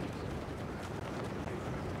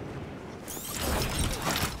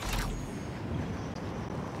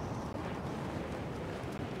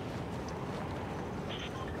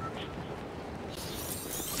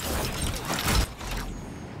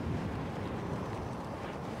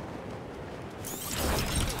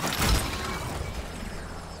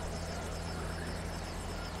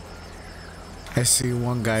 I see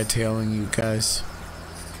one guy tailing you guys.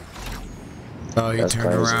 Oh, he That's turned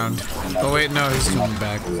crazy. around. Oh wait, no, he's coming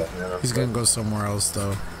back. He's gonna go somewhere else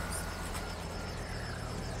though.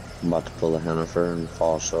 I'm about to pull a Hennifer and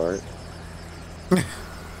fall short.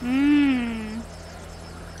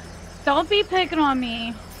 Don't be picking on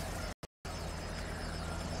me.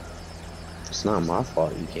 It's not my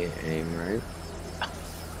fault you can't aim, right?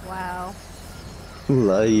 Wow.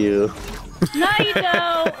 Love you. No, you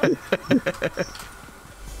don't.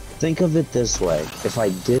 Think of it this way. If I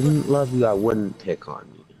didn't love you, I wouldn't pick on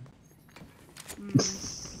you.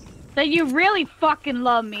 Then you really fucking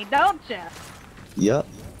love me, don't you? Yep.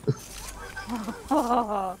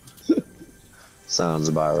 Oh. Sounds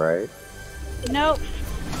about right. Nope.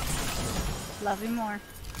 Love you more.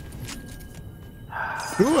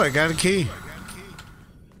 Ooh, I got a key.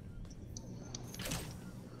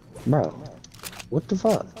 Bro, what the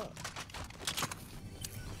fuck?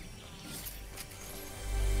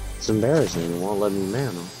 It's embarrassing. It won't let me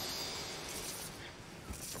man him.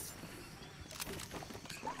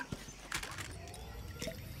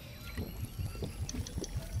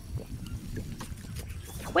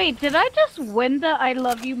 Wait, did I just win the I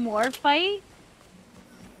love you more fight?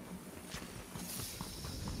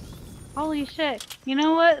 Holy shit. You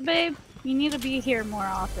know what, babe? You need to be here more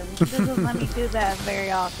often. She doesn't let me do that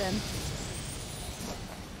very often.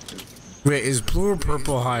 Wait, is blue or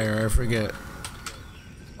purple higher? I forget.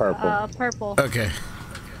 Purple. Purple. Okay.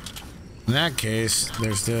 In that case,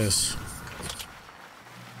 there's this.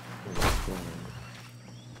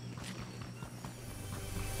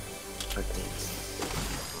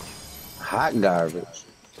 Hot garbage.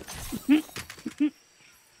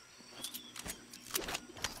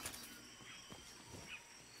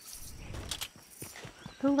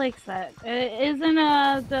 Who likes that? Isn't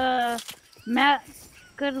the Matt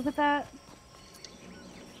good with that?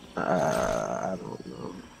 I don't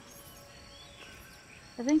know.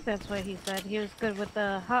 I think that's what he said. He was good with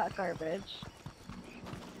the hot garbage.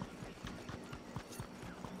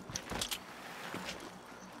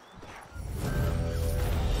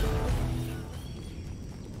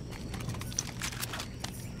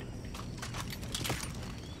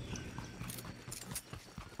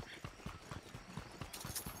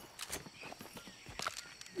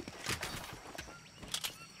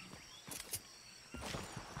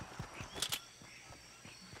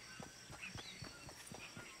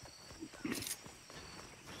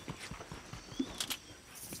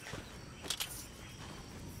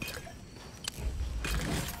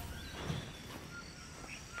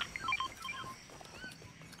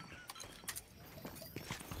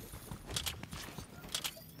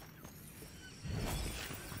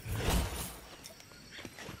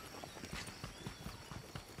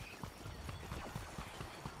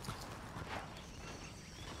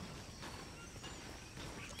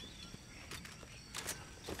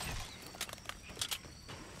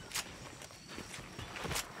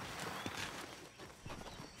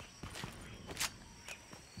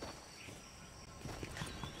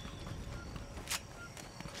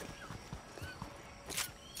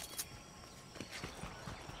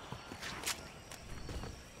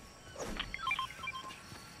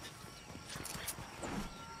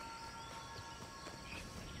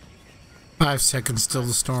 5 seconds till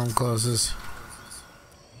the storm closes.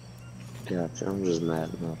 Gotcha, I'm just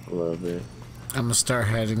matting up a little bit. I'm gonna start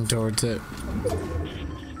heading towards it.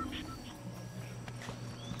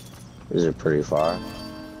 Is it pretty far?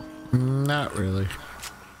 Not really.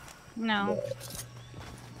 No.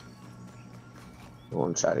 I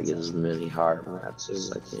want to try to get as many heart mats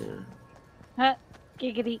as I can. Huh?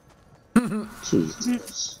 Giggity.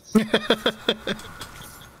 Jesus.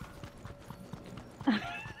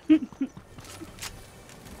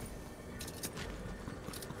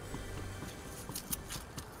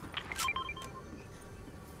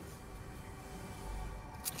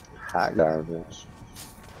 Hot garbage.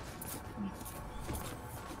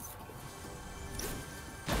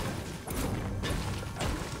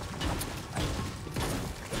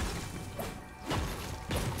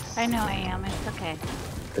 I know I am. It's okay.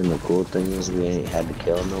 And the cool thing is we ain't had to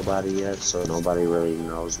kill nobody yet, so nobody really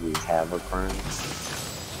knows we have a friend.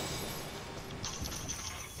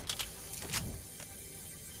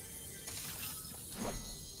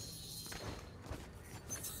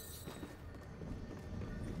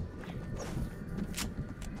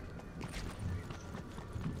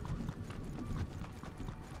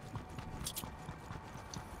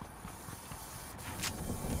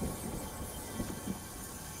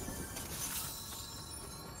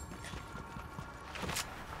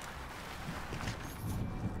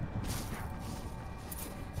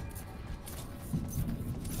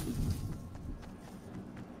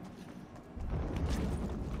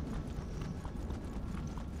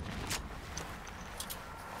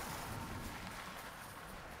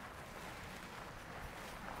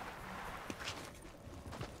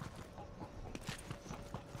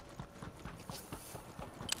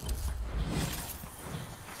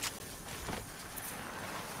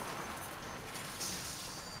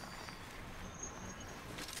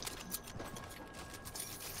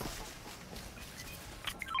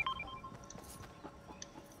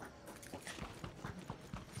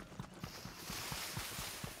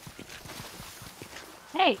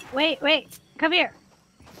 Hey, wait. Come here.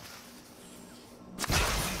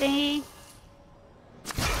 Stay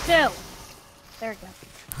still. There we go.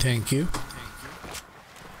 Thank you.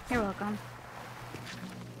 You're welcome.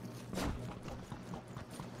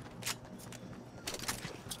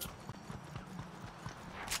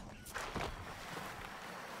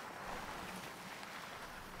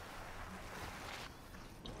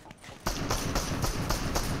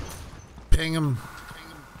 Ping him.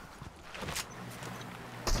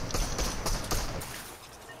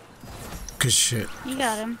 Good shit. You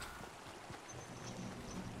got him.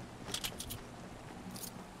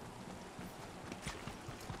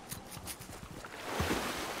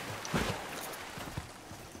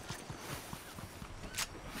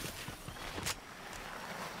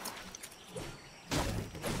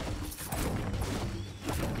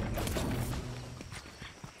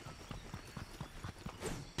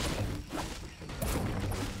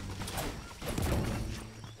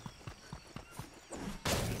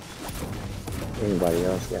 Anybody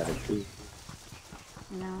else got a key?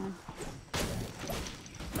 No.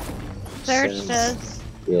 Search does.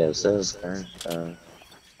 Yeah, it says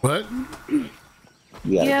What? you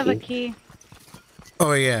got You have a a key? key.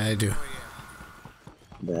 Oh yeah, I do.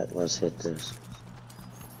 Bet, let's hit this.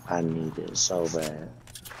 I need it so bad.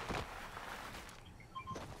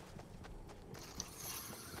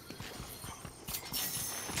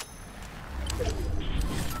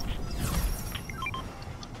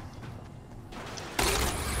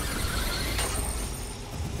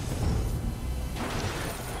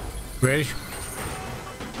 Ready?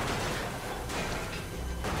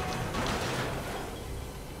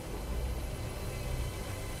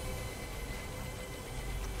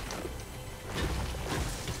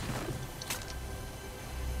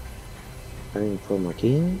 I didn't put my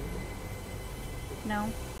key in?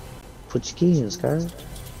 No. Put your key in, Scar.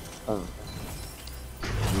 Oh.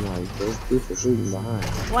 I'm like, those people shooting behind.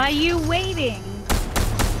 Why you waiting?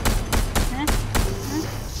 Huh?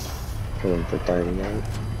 Put him for 38.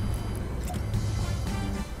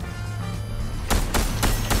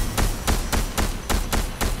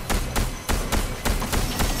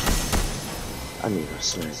 I need a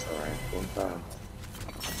sniper rifle, bro.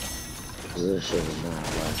 Cause this shit is not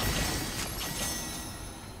working.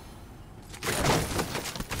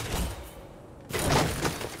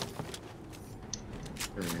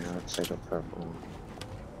 Yeah, I'll take a purple one.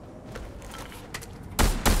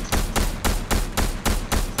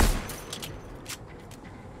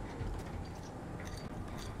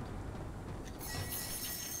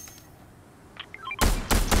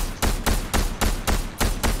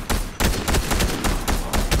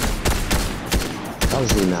 How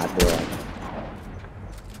is he not dead?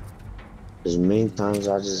 As many times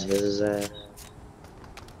I just hit his ass.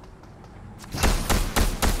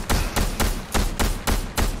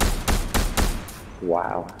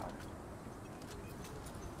 Wow.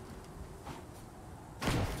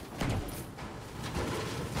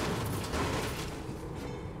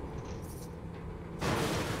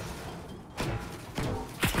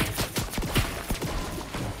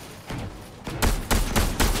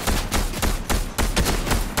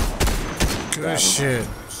 Good shit.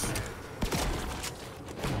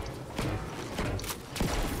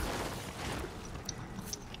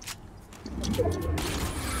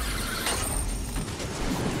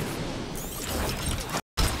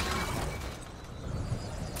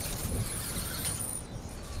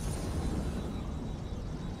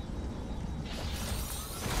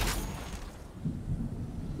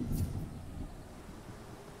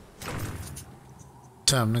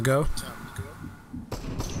 Time to go.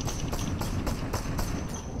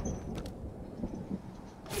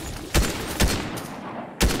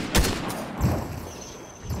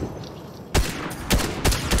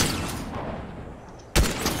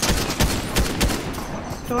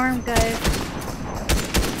 Storm, guys.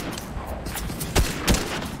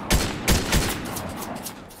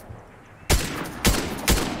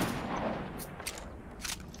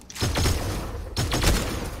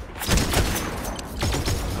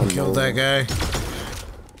 Killed that guy.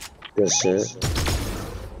 Good shit.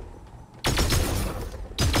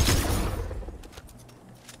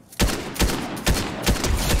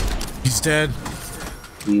 He's dead.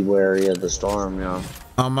 Be wary of the storm, y'all.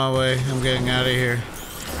 On my way. I'm getting out of here.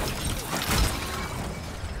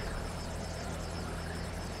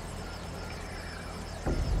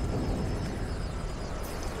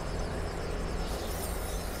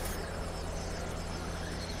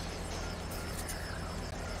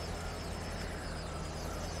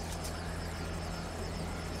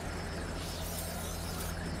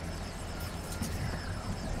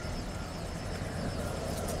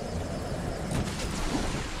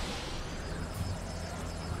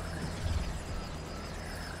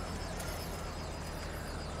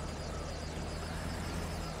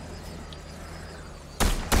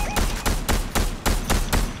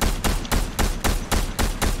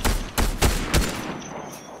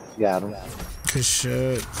 Got him. Good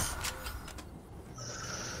shit.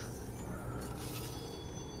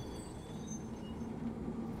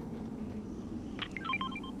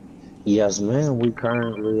 Yes, man. We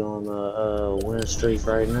currently on a win streak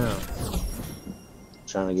right now.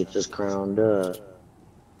 Trying to get this crowned up.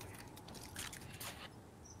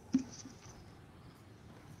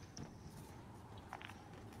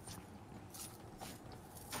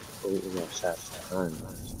 Oh, we got shots behind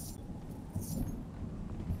us.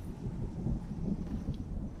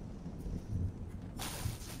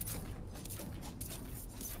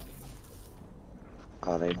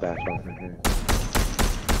 Oh, they back over here.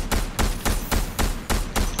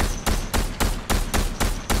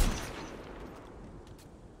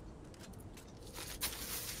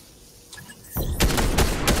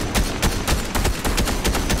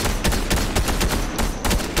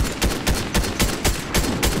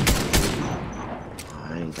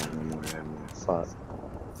 I ain't got no more ammo. Fuck.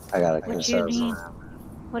 I gotta conserve my ammo.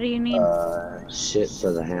 What do you need? Shit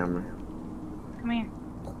for the hammer. Come here.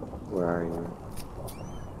 Where are you?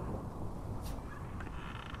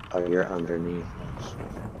 Oh, you're underneath.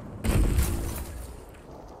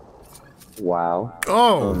 Wow.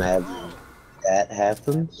 Oh. Imagine that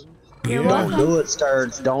happens. You're Yeah. Don't do it,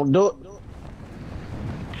 Sturge. Don't do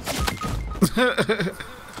it.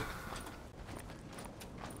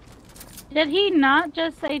 Did he not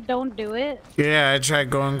just say don't do it? Yeah, I tried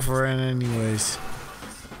going for it anyways.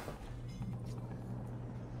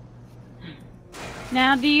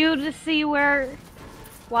 Now, do you just see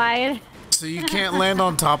why? So you can't land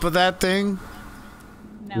on top of that thing?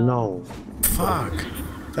 No. Fuck.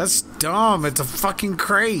 That's dumb. It's a fucking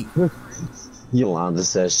crate. Yolanda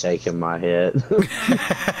says shaking my head.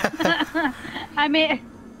 I mean...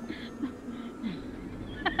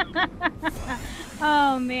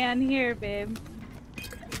 Oh man, here, babe.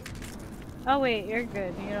 Oh wait, you're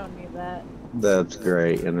good. You don't need that. That's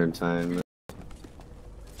great entertainment.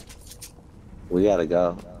 We gotta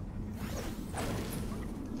go.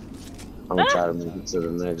 I'm gonna try to make it to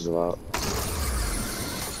the next vault.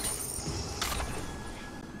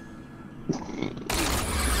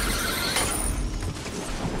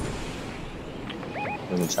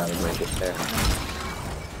 I'm gonna try to make it there.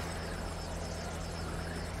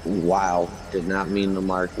 Wow, did not mean to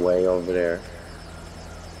mark way over there.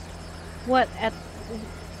 What at?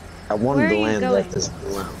 I wanted Where to are you land going? at this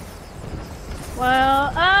point.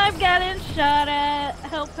 Well, I'm getting shot at.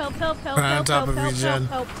 Help, help, help, help, Right on help, top help, of you, help, Jen.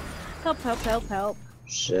 help, help, help, help, help.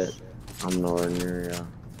 Shit. I'm nowhere near you.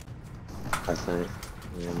 I think.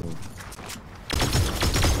 Yeah, no.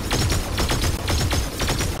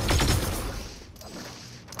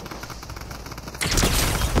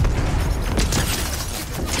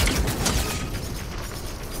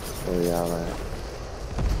 Where y'all at?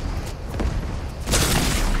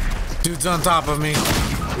 Dude's on top of me.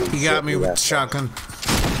 He got me with shotgun.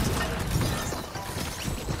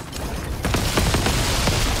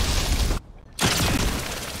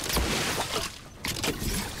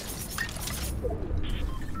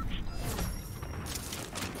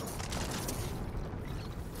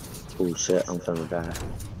 Oh shit, I'm finna die.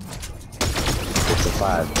 It's a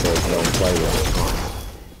 5 kill, don't play with it.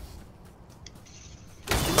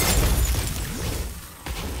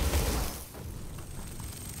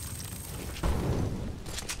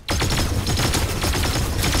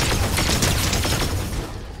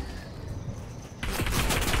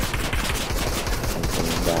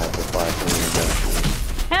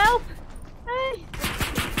 Help! Hey.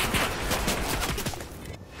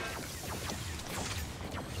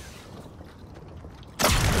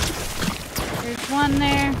 There's one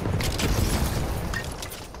there.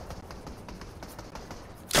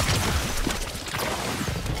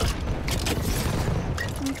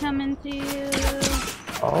 I'm coming to you.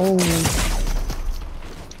 Oh.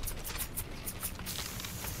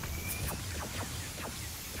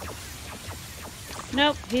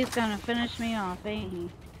 Nope, he's gonna finish me off, ain't he?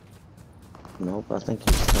 Nope, I think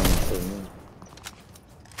he's coming for me.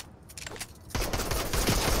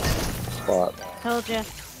 Fuck. Told ya.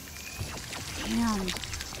 Damn.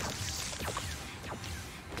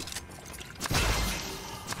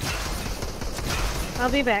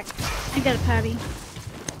 I'll be back. I got a patty.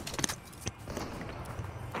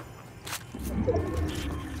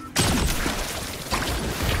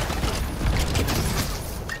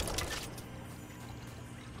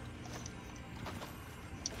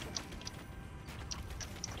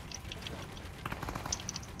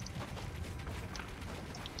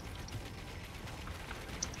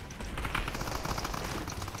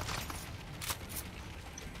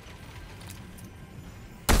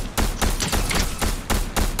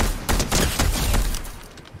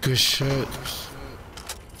 Good shit.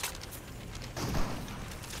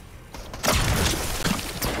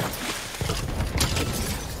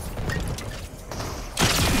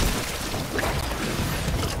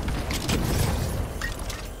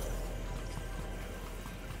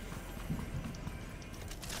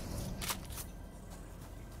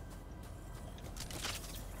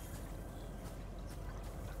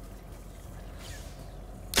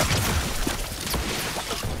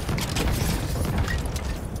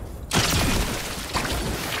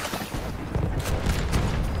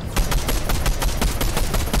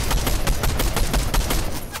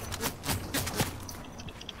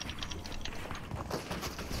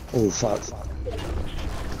 Oh fuck.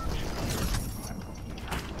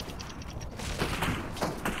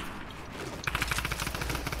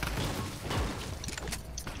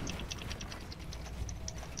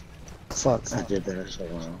 Fuck, I did that so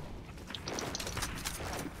wrong.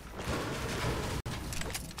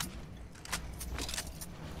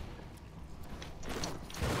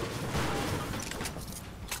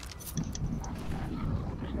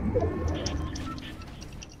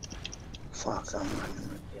 Fuck, I'm running.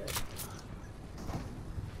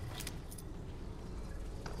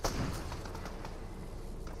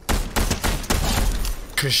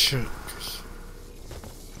 Good shit.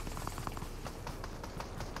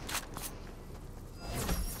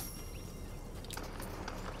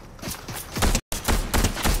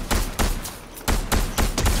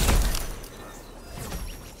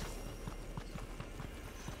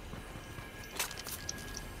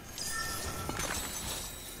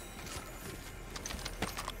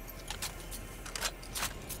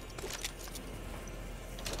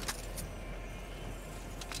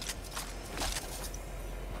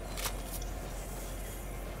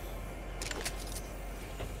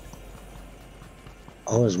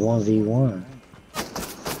 Oh, it's 1v1.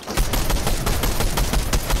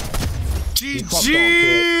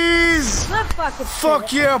 GG's!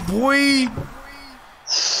 Fuck yeah, boy!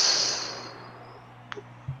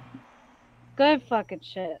 Good fucking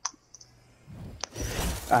shit.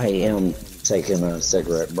 I am taking a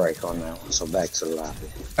cigarette break on that one, so back to the lobby.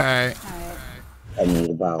 Alright. I need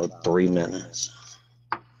about 3 minutes.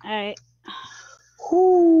 Alright.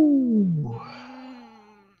 Whoo!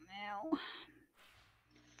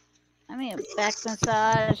 I need a back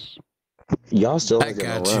massage. Y'all still I ain't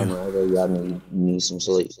gonna got run, you. right? Or y'all need some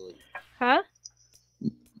sleep. Huh?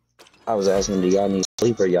 I was asking, do y'all need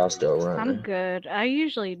sleep or y'all still running? I'm good. I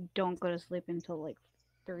usually don't go to sleep until like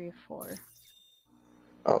 3 or 4.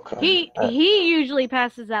 Okay. He usually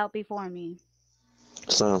passes out before me.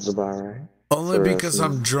 Sounds about right. Only because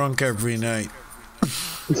I'm drunk every night.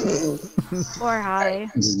 Or high.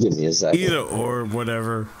 Just give me a second. Either or,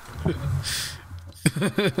 whatever.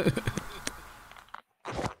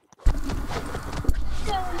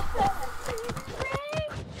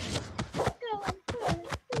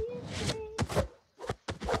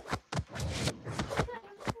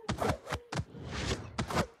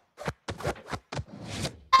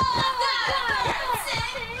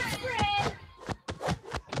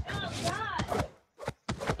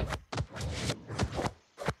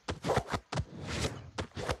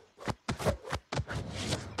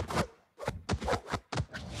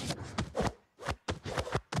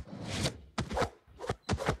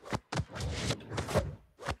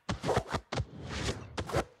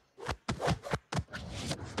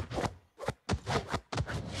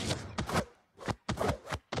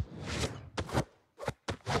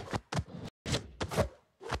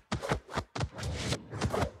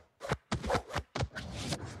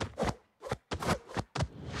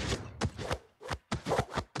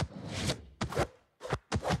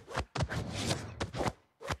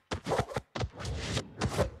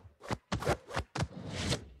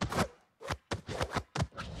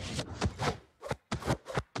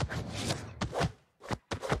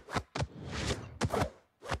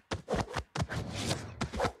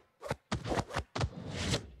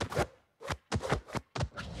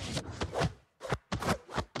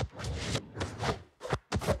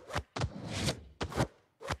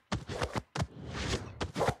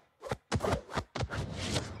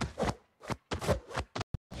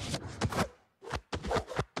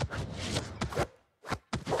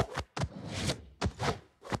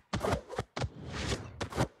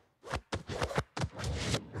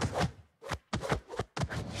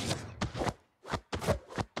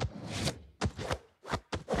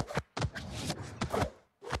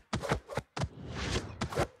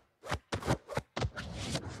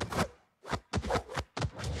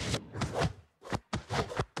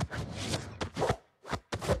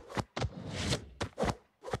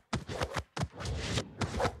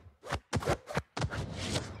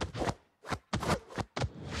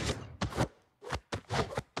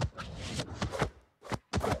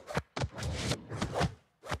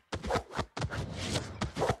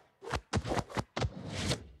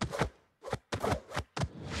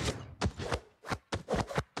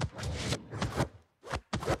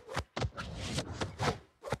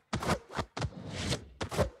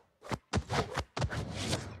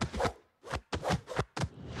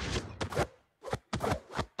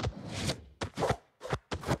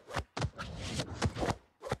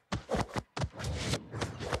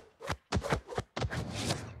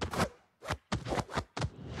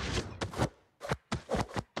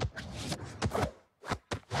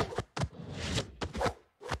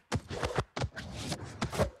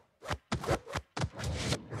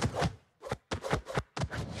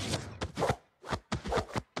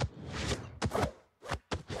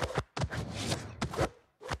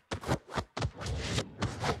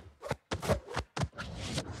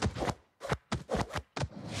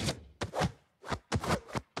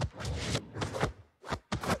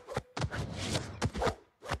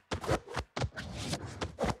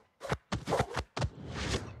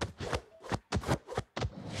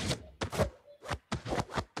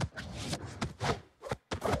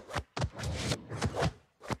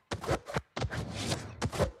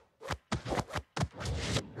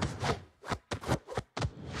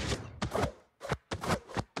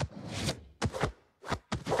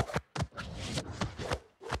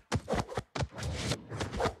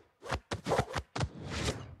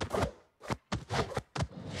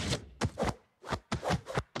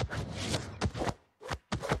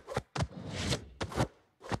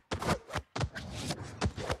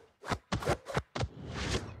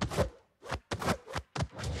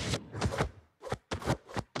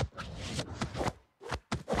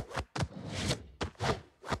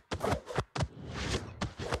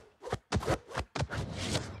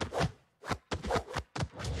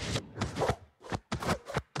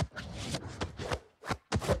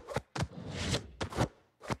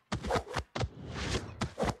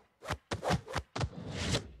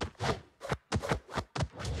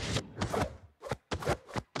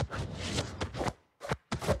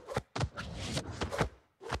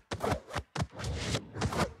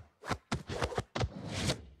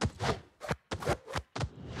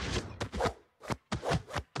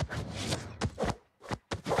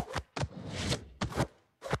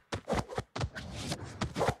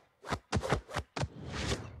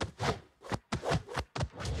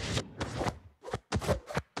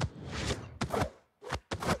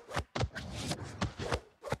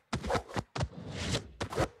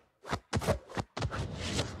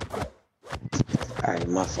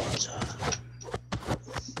 Alright, my fault.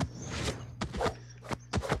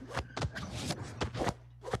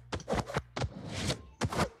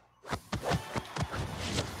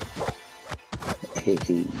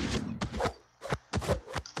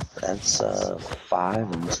 That's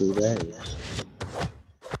 5 in 2 days.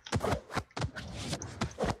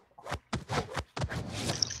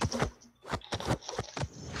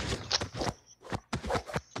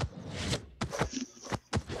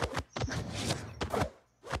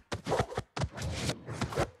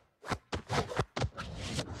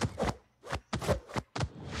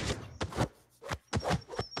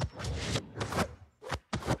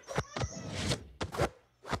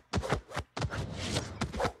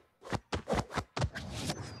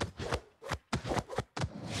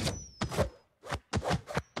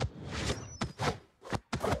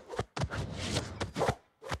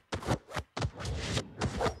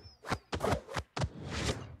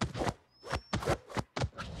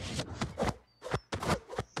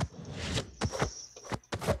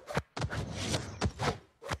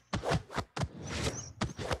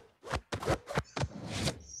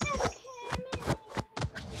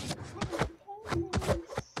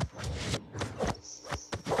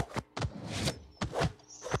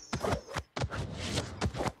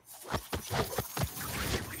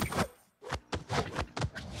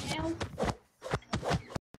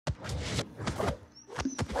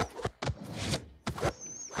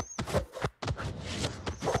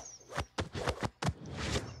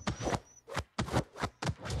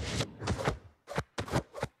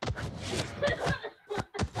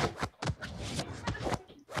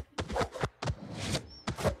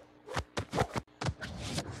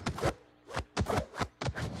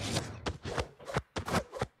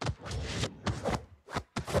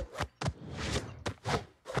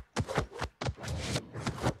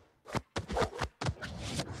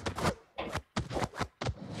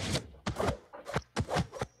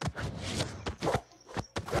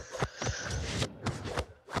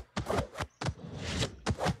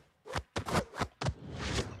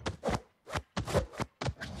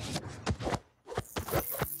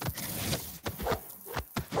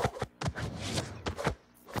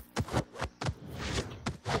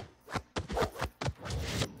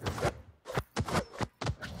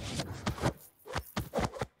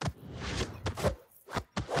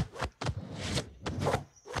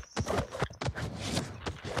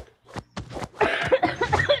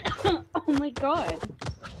 Oh my god.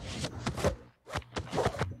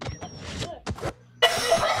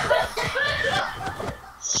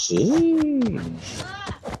 Jeez.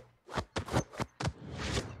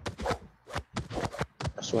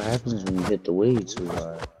 That's what happens when you hit the weed too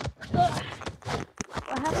hard. What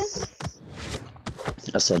happened?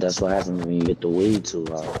 I said that's what happens when you hit the weed too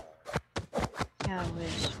hard. Yeah, I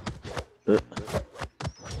wish.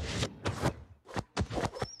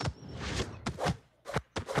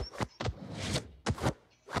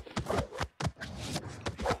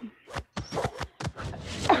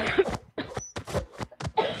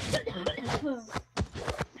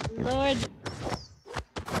 Lord.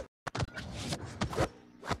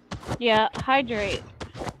 Yeah, hydrate.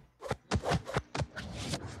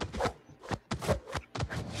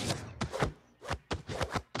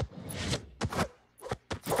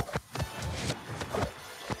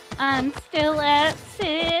 I'm still at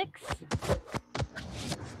 6.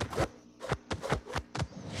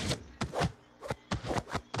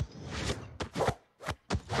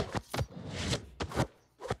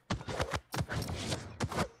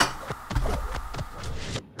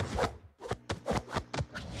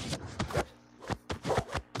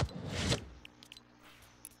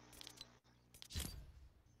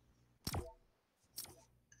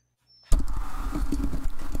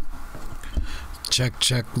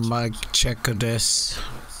 Check, mic, check this.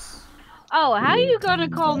 Oh, how are you gonna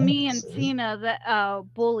call me and Tina the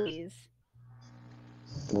bullies?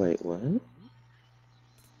 Wait, what?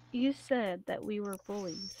 You said that we were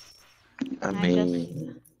bullies. I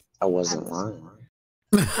mean, I wasn't lying.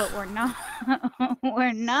 But we're not.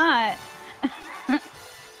 We're not.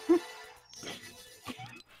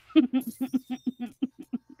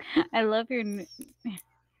 I love your.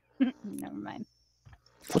 Never mind.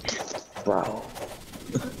 Bro.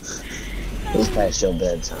 It's past your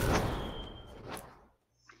bedtime.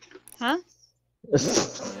 Huh?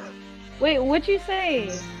 Wait, what'd you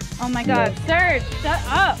say? Oh my god, Serge, shut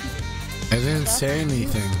up! I didn't say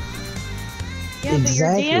anything. Yeah,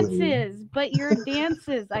 Exactly. but your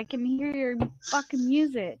dances, I can hear your fucking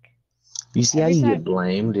music. You see how you get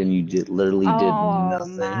blamed and you literally did nothing? Oh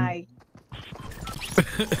my.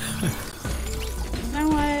 You know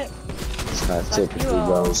what? That's how it typically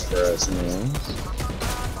goes for us, man.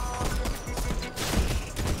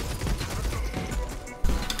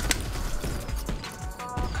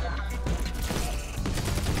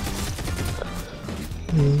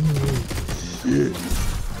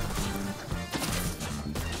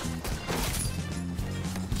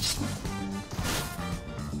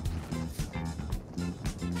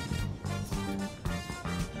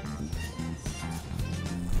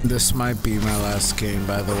 This might be my last game,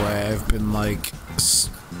 by the way. I've been like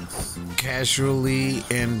casually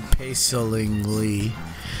and pacingly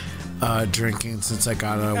drinking since I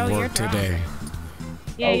got out of work today.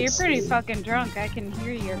 Yeah, you're pretty fucking drunk. I can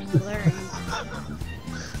hear your slurring.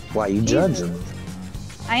 Why you judging?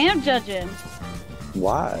 I am judging.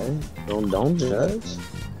 Why? Don't judge.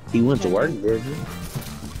 You went to work, did you?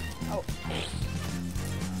 Oh.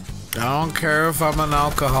 I don't care if I'm an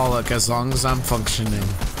alcoholic as long as I'm functioning.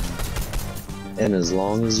 And as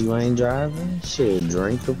long as you ain't driving, shit,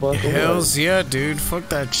 drink the fuck away. Hells yeah, dude. Fuck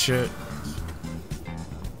that shit.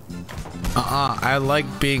 I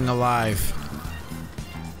like being alive.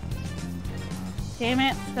 Damn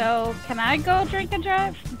it. So, can I go drink and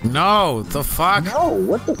drive? No, the fuck? No,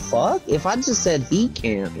 what the fuck? If I just said he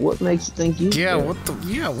can't, what makes you think you can? What the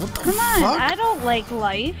Come on, fuck? I don't like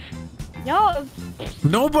life. Y'all...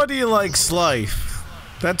 Nobody likes life.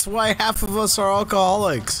 That's why half of us are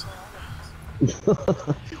alcoholics.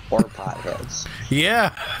 Or potheads.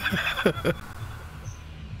 Yeah.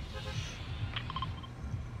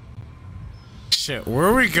 Shit, where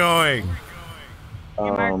are we going?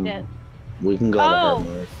 You marked it. We can go to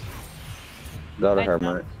her, Go to her,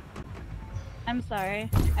 Mark. I'm sorry.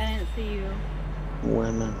 I didn't see you.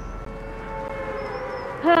 Women.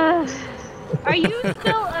 Are you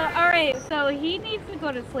still... Alright, so he needs to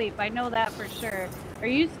go to sleep. I know that for sure. Are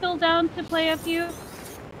you still down to play a few?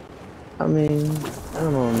 I mean, I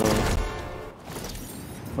don't know.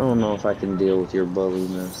 I don't know if I can deal with your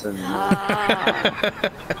bulliness anymore.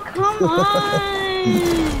 Come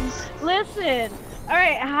on! Listen.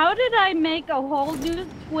 Alright, how did I make a whole new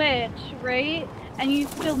Twitch, right? And you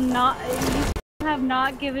still have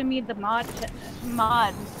not given me the mod.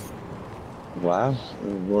 Wow.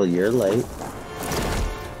 Well, you're late.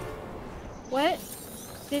 What?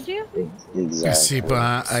 Did you? Exactly. See,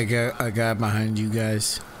 I got behind you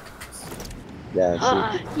guys.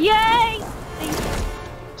 Yeah. Yay!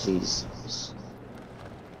 Jesus.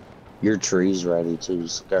 Your tree's ready too,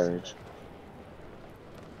 Scourge.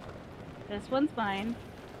 This one's mine.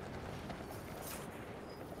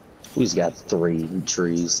 We've got 3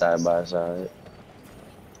 trees side by side.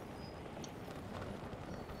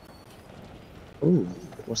 Ooh,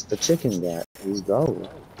 what's the chicken got? He's gold.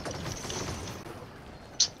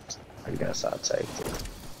 I guess I'll take it.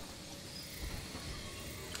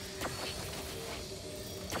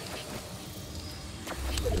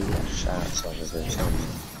 Shots over there somewhere.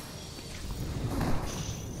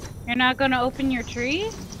 You're not gonna open your tree?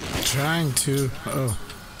 Trying to. Oh.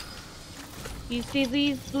 You see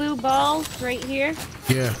these blue balls right here?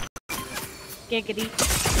 Yeah. Giggity.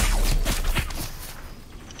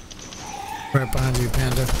 Right behind you,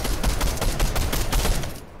 Panda.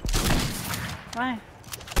 Why?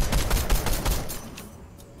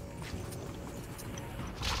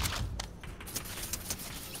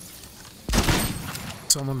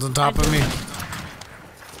 Someone's on top of me.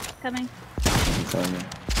 Coming.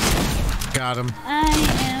 Got him. I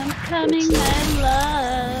am coming, my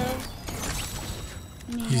love.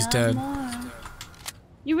 He's dead.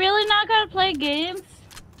 You really not gonna play games?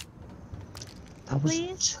 I was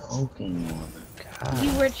Please? choking on it. God.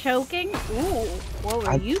 You were choking? Ooh, what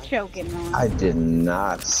were you choking on? I did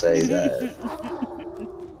not say that.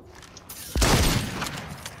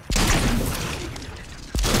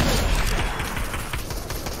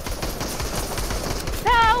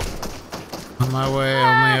 Help! On my way,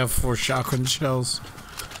 I only have 4 shotgun shells.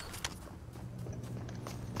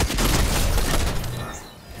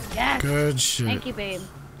 Yes. Good shit. Thank you, babe.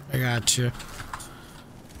 I got you.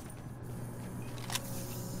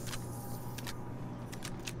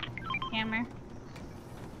 Hammer.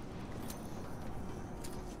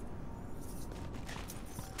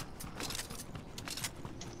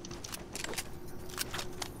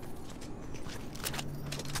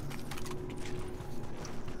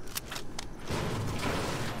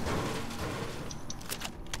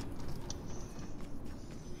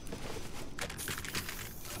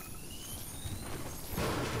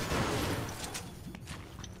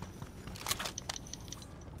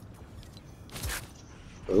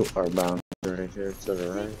 Oh, our bouncer right here to the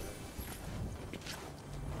right.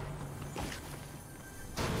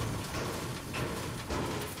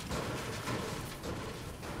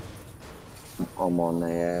 I'm on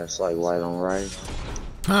their ass like white on rice.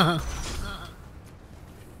 Haha.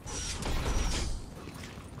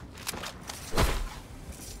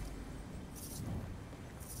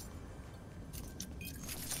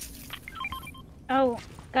 Oh,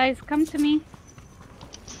 guys, come to me.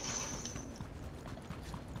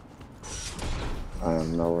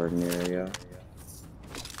 I'm nowhere near you.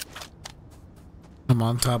 I'm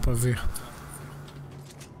on top of you.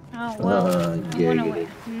 Oh, well, I wanna giggity.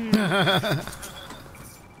 win.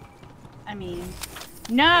 I mean,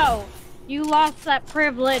 no! You lost that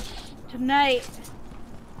privilege tonight.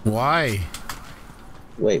 Why?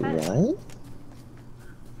 Wait, what?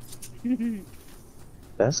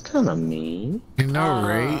 That's kind of mean. You know,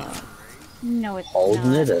 right? No, it's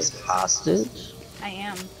Holding not. it as hostage? I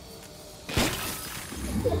am.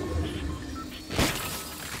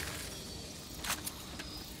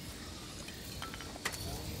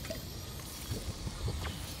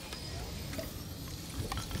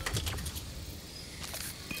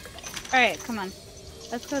 Alright, come on.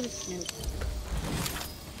 Let's go to Snoop.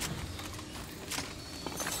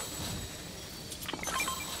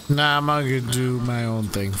 Nah, I'm gonna do my own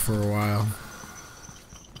thing for a while.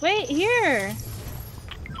 Wait, here!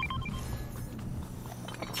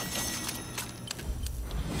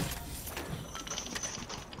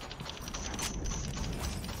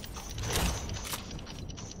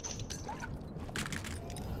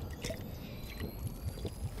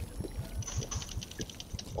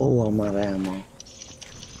 Oh, I'm out of ammo.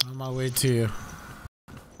 On my way to you.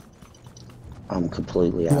 I'm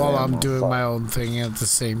completely out While of ammo. I'm doing Fuck. my own thing at the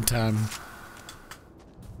same time.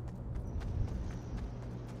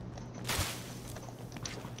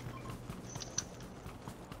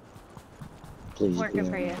 Please Working be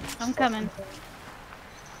for on. you. I'm coming.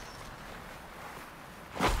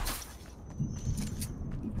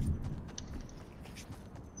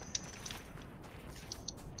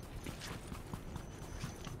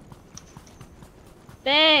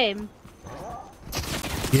 Babe!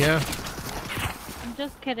 Yeah? I'm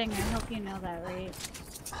just kidding. I hope you know that, right?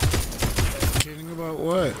 Kidding about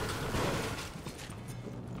what?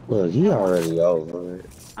 Look, he already over it.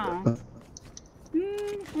 Oh.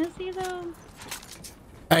 Is he though?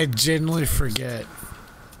 I genuinely forget.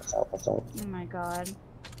 What's up? Oh my god.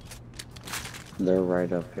 They're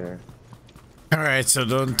right up here. Alright, so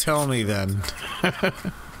don't tell me then. That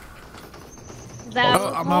Oh,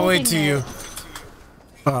 was I'm on my way holding to it. you.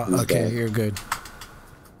 Oh, Who's okay, that? you're good.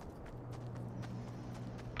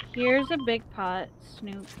 Here's a big pot,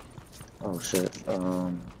 Snoop. Oh shit.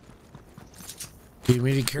 Do you need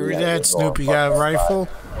me to carry Yeah, that? just Snoop, you got a rifle?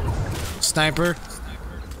 Sniper?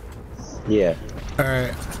 Yeah.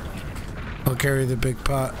 Alright. I'll carry the big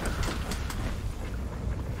pot.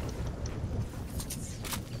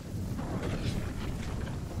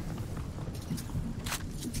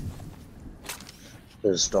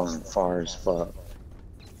 This storm far as fuck.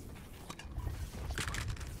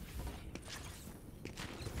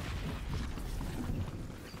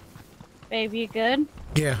 Babe, you good?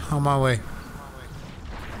 Yeah, on my way.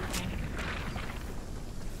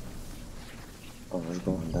 Oh, it's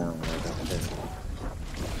going down right up there.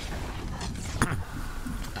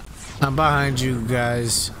 I'm behind you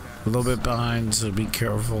guys. A little bit behind, so be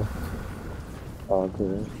careful. All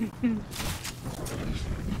good.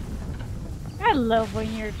 I love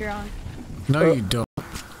when you're drunk. No, you don't. I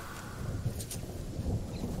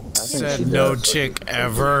think she Said no does. chick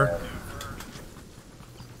ever.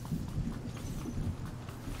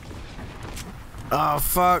 Oh,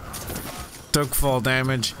 fuck. Took fall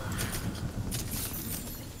damage.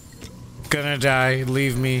 Gonna die.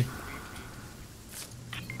 Leave me.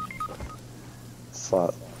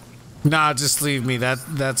 Fuck. Nah, just leave me.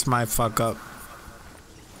 That's my fuck up.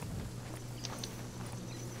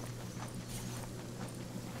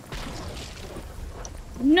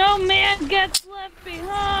 No man gets left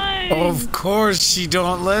behind! Of course she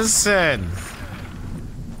don't listen.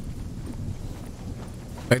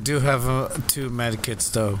 I do have 2 medkits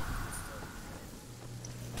though.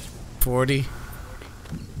 40.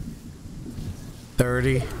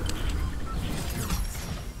 30.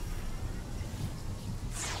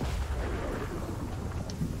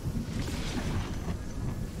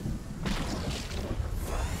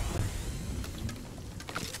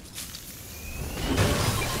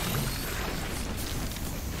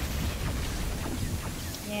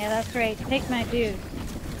 Yeah, that's right. Take my dude.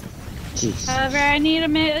 Jeez. However, I need a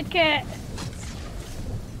medkit.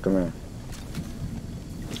 Come here.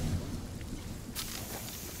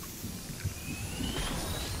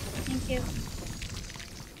 Thank you.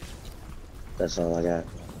 That's all I got.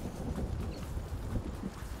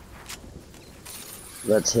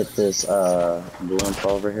 Let's hit this blimp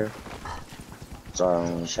over here. It's our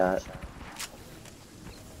only shot.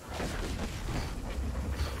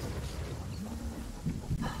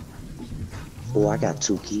 Oh, I got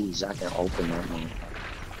 2 keys. I can open that one.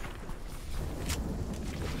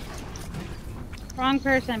 Wrong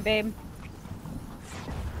person, babe.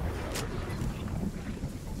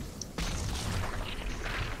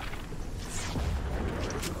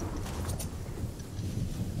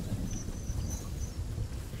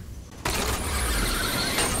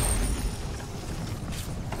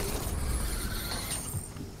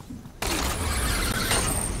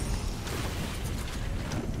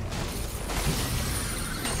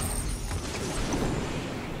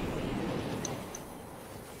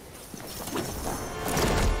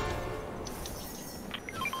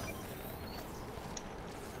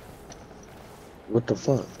 What the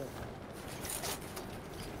fuck?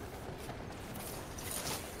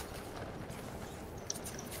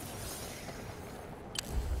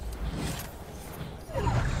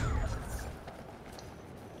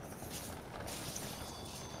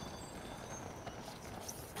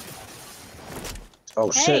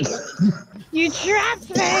 Oh Hey, shit. you trapped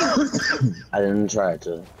me! I didn't try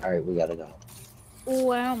to. Alright, we gotta go. Oh,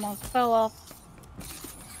 I almost fell off.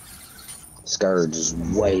 Scourge is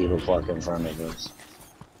way the fuck in front of us.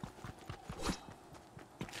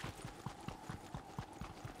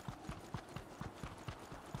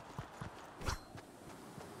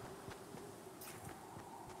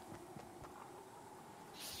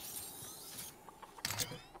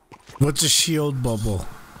 What's a shield bubble?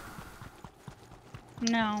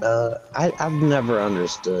 No. I've never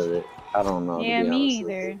understood it. I don't know. Yeah, to be me honest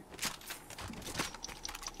with either. you.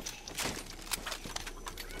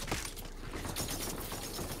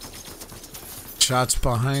 Shots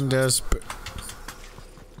behind us.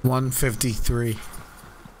 153.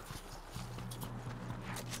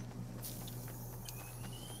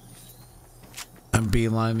 I'm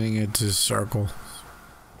beelining it to circle.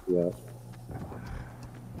 Yeah.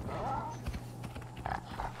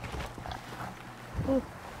 Ooh.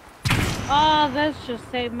 Oh, this just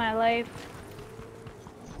saved my life.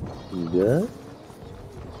 You good?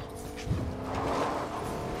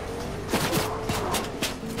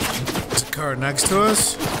 Is the car next to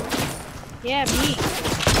us? Yeah, me.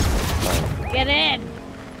 Get in.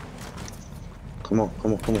 Come on,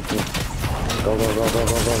 come on, come on, come on. Go, go, go, go, go,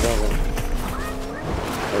 go, go, go.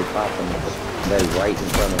 They popping us. They right in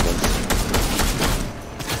front of us.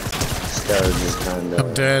 Scourge is kind of...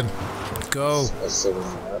 I'm dead. Go.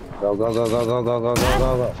 Go, go, go, go, go, go, go, go,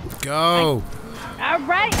 go, go. Go.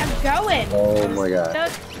 Alright, I'm going. Oh my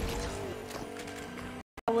god.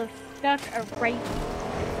 I was stuck right.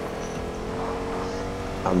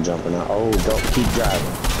 I'm jumping out. Oh, don't keep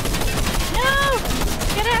driving. No!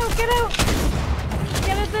 Get out, get out!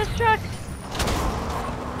 Get in this truck!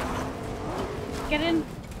 Get in.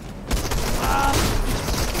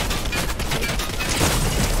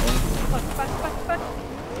 Fuck, fuck, fuck, fuck.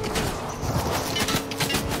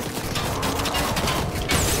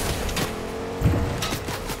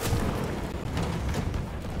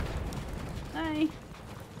 Hi.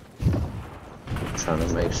 Trying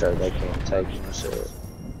to make sure they can't take my shit.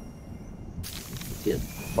 Get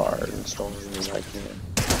far and storm as I can.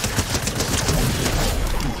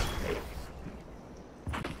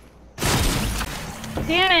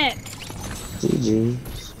 Damn it!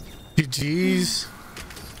 GG's. GG's.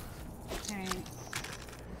 Alright.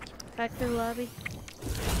 Back to the lobby.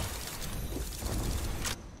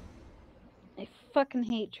 I fucking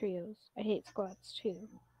hate trios. I hate squads too.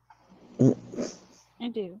 I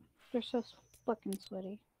do. They're so fucking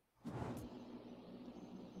sweaty.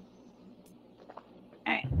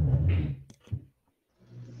 Alright.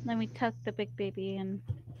 Let me tuck the big baby in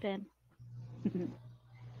bed.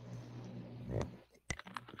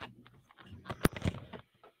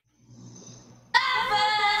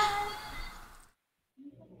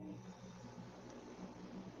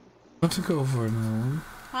 About to go for it now.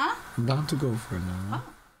 Huh? About to go for it now.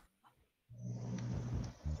 Oh.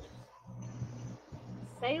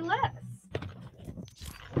 Say less.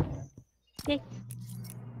 Yay.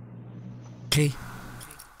 Okay.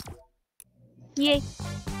 Yay.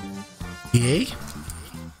 Yay?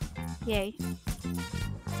 Yay.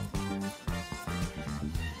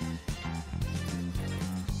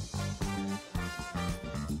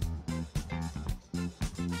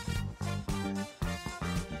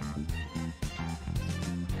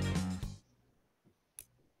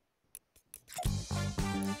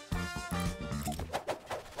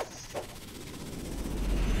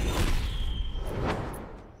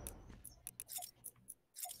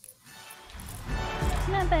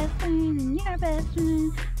 My best friend and your best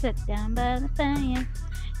friend sit down by the fire.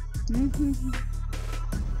 Is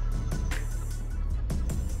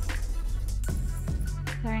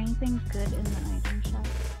there anything good in the item shop?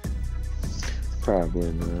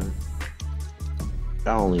 Probably not. I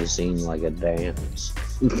only seen like a dance.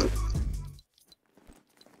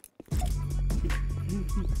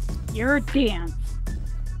 Your dance.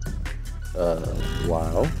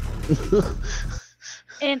 Wow.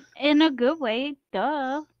 In a good way,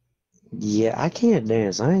 duh. Yeah, I can't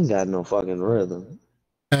dance. I ain't got no fucking rhythm.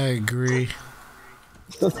 I agree.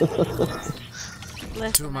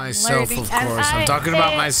 Listen, To myself, of course. I'm talking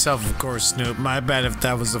about myself, of course, Snoop. My bad if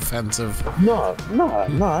that was offensive. No,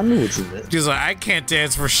 I knew what you meant. She's like, I can't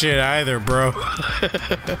dance for shit either, bro.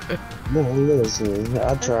 No, listen,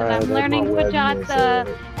 I tried. I'm learning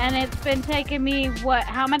bachata, and it's been taking me, what,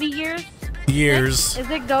 how many years? Years. 6?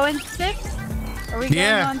 Is it going 6? Are we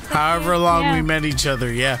going on 6 however years? long we met each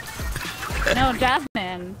other, yeah. No,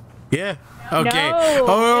 Jasmine. Yeah. Okay. No,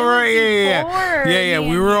 oh, right. Yeah.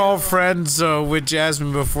 We were all you. friends with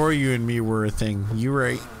Jasmine before you and me were a thing. You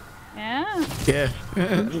right. Yeah. Yeah.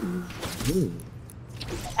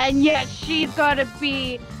 And yet she's gotta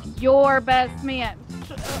be your best man.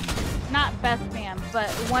 Not best man, but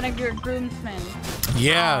one of your groomsmen.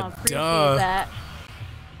 Yeah, appreciate duh. that.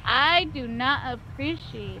 I do not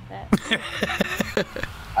appreciate that.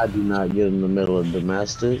 I do not get in the middle of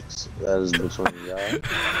domestics. That is between y'all.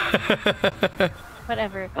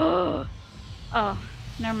 Whatever. Oh,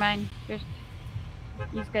 never mind. You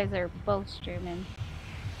guys are both streaming.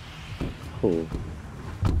 Cool.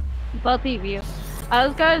 Both of you. I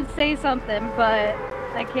was going to say something, but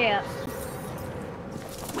I can't.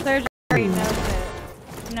 Serge already knows it.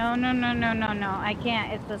 No. I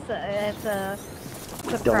can't. It's a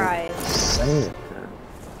surprise. Don't say it.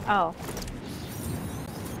 Oh.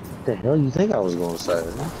 What the hell you think I was gonna say?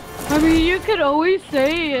 I mean, you could always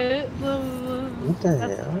say it. What the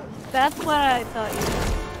hell? That's what I thought you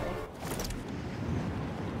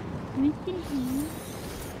were going to say.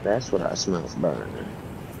 That's what I smell burning.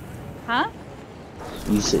 Huh?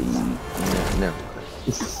 You said you. Never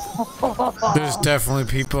mind. There's definitely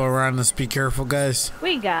people around us. Be careful, guys.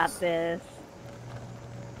 We got this.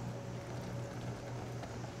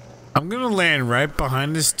 I'm gonna land right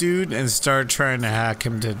behind this dude and start trying to hack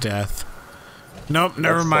him to death. Nope,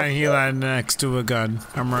 never mind. He landed next to a gun.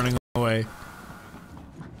 I'm running away.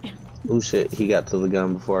 Oh shit, he got to the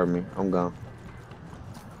gun before me. I'm gone.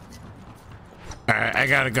 Alright, I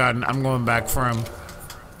got a gun. I'm going back for him.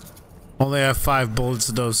 Only have 5 bullets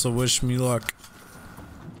though, so wish me luck.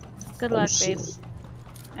 Good luck, babe.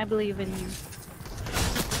 I believe in you.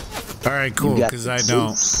 Alright, cool, because I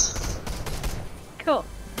don't. Cool.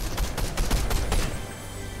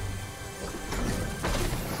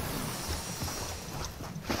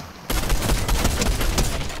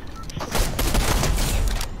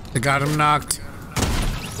 I got him knocked.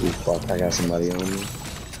 Oh fuck, I got somebody on me.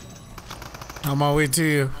 On my way to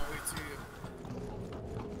you.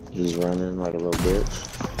 He's running like a little bitch.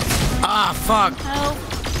 Ah, fuck. Help.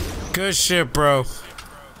 Good shit, bro.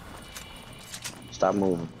 Stop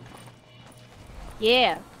moving.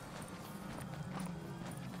 Yeah.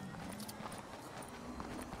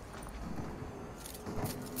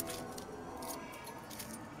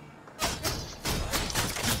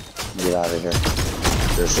 Get out of here.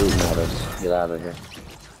 They're shooting at us. Get out of here.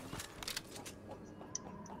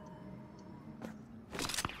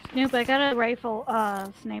 Snoop, I got a rifle,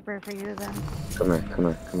 sniper for you then. Come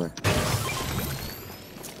here.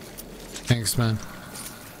 Thanks, man.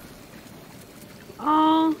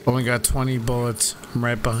 Oh. Only got 20 bullets. I'm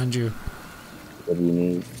right behind you. What do you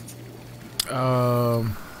need? AR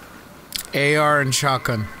and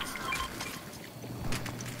shotgun.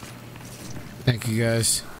 Thank you,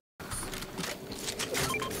 guys.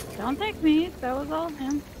 Don't take me. That was all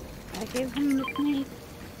him. I gave him the sneak.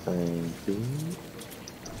 Thank you.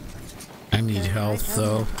 I need health,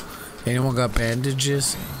 though. Anyone got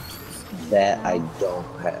bandages? That I don't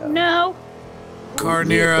have. No. Car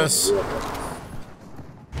near us.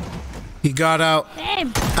 He got out.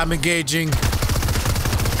 Same. I'm engaging.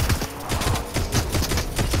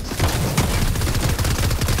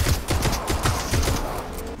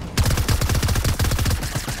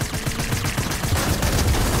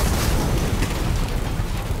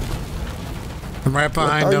 I'm right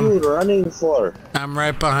behind him. What are you running for? I'm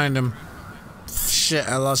right behind him. Shit,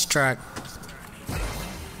 I lost track.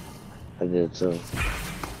 I did too.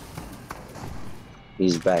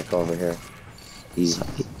 He's back over here. He's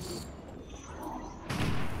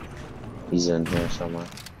in here somewhere.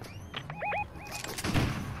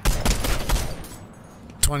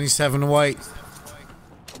 27 white.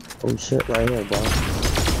 Oh shit, right here, bro.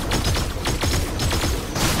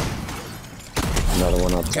 Another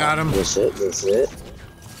one up top. Got him. That's it. That's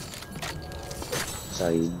how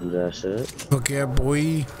you do that shit. Look at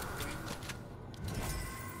boy.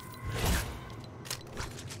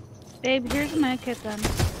 Babe, here's my kit then.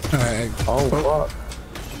 Alright. Oh fuck.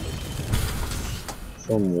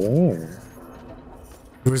 From where?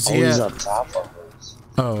 Where's he he's at? up top of us.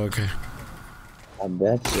 Oh, okay. I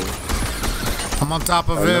bet you. I'm on top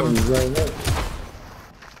of him. No, he's right there.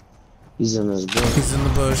 He's in his bush. He's in the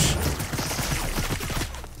bush.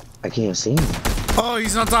 I can't see him. Oh,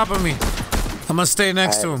 he's on top of me. I'm gonna stay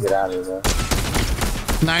next to him. Get out of there.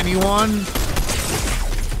 91.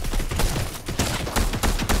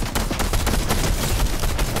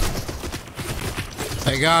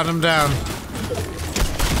 I got him down.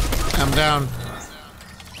 I'm down.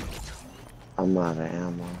 I'm out of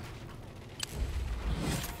ammo.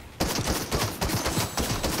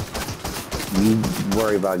 You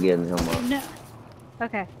worry about getting him up. No.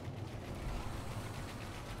 Okay.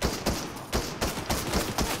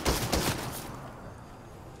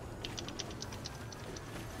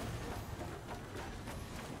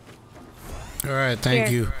 All right, thank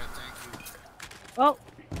Here. you. Oh.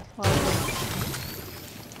 Well,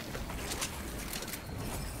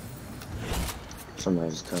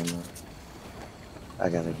 Somebody's coming. I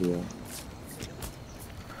gotta heal.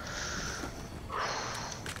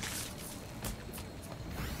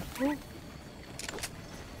 ooh.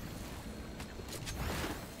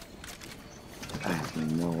 I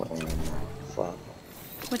have no ammo. Fuck.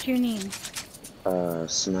 What you need?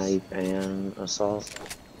 Snipe and assault.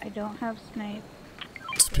 I don't have snipe.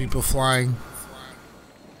 It's people flying.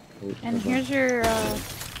 And here's your,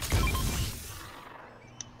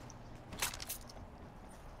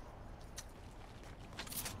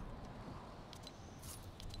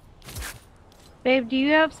 Babe, do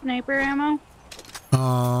you have sniper ammo?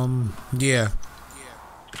 Yeah.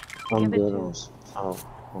 I'm Give it good to on. Oh,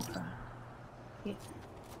 okay. Yeah.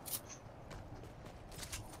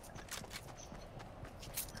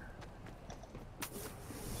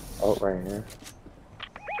 Oh, right here.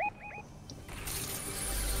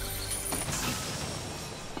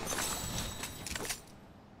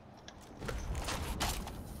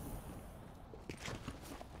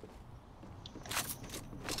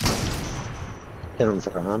 Hit him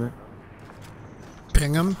for 100.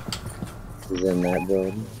 Ping him. He's in that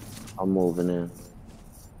building. I'm moving in.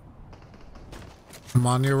 I'm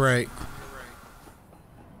on your right.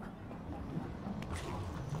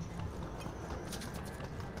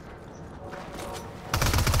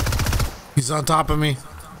 He's on top of me.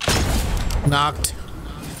 Knocked.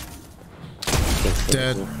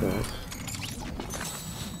 Dead.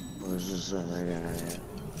 Where's this other guy at?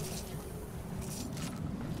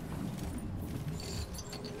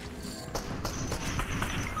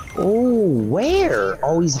 Oh, where?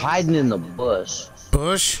 Oh, he's hiding in the bush.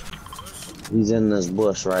 Bush? He's in this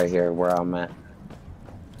bush right here where I'm at.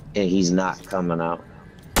 And he's not coming out.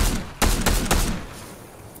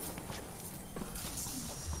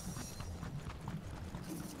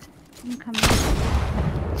 I'm coming.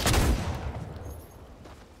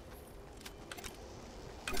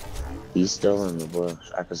 He's still in the bush.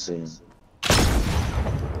 I can see him.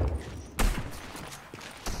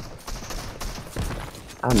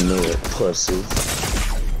 I knew it, pussy.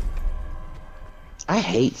 I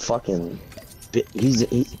hate fucking. He's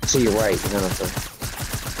to your right,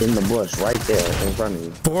 Jennifer. In the bush, right there, in front of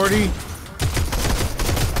you. 40.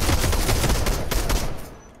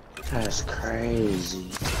 That's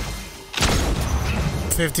crazy.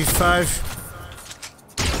 55.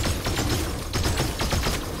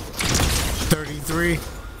 33.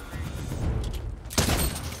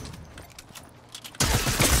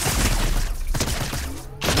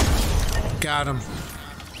 Got him.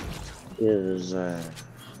 Is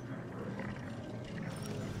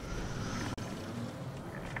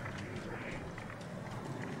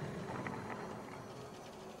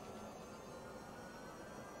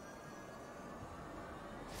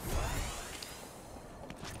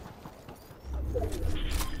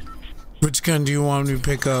Which gun do you want me to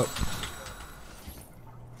pick up?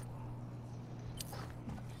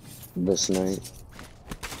 this night?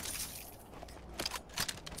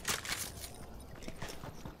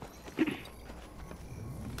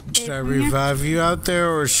 Should I revive you out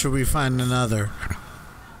there, or should we find another?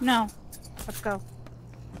 No. Let's go.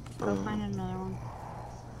 Go find another one.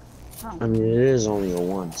 Oh. I mean, it is only a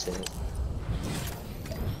one tick.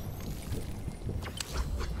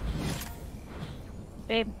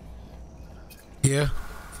 Babe. Yeah.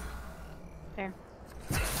 There.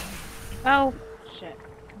 Oh, shit.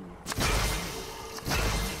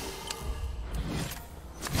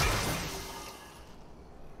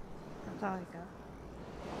 That's all I got.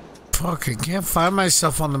 Fuck, I can't find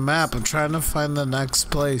myself on the map. I'm trying to find the next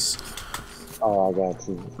place. Oh, I got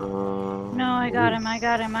you. No, I got him, I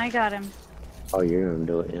got him, I got him. Oh, you're gonna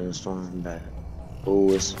do it in a storm? Bad.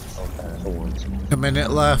 Ooh, it's okay. It's a one tick. A minute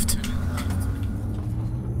left.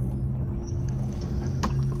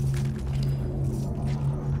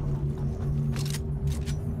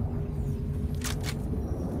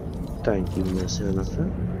 Thank you, Miss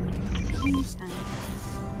Jennifer. Anytime.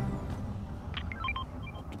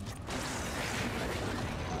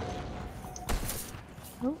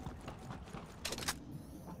 Oh.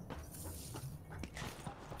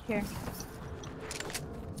 Here.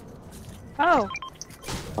 Oh.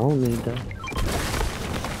 I don't need that.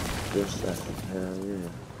 Just that. Hell yeah.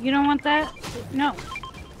 You don't want that? No.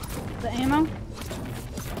 The ammo?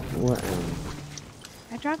 What ammo?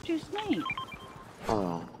 I dropped you snake.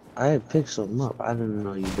 Oh, I had picked some up. I didn't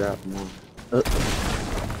know you dropped one.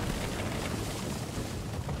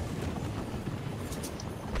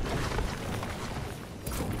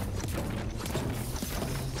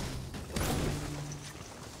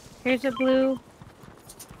 Here's a blue.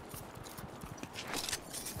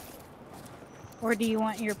 Or do you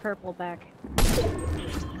want your purple back?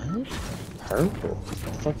 What? Purple? What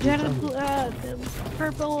the fuck You had a talking blue, the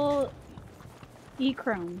purple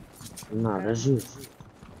e-chrome. Nah, that's you.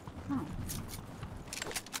 Oh.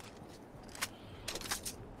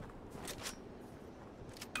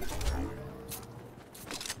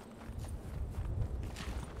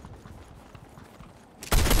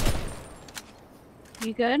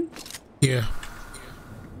 You good? Yeah.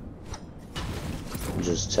 I'm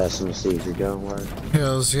just testing to see if you're going work.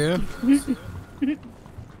 Hells yeah.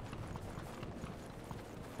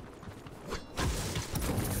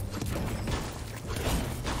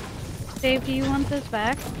 Dave, do you want this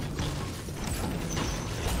back?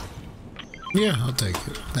 Yeah, I'll take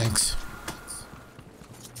it. Thanks.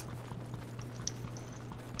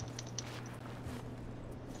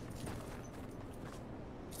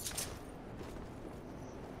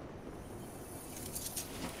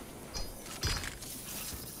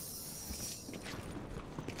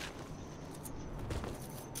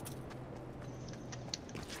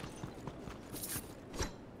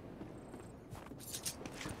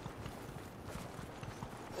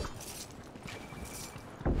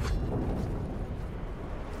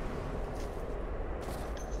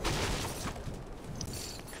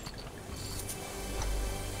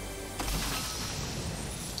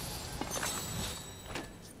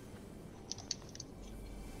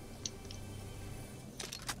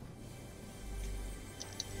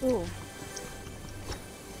 Ooh.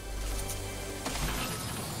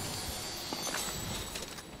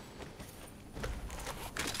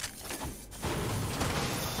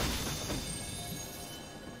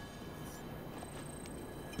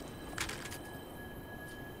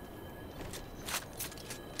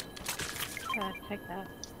 Take that.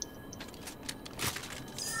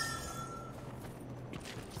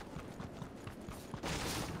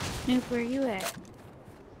 Snoop, where you at?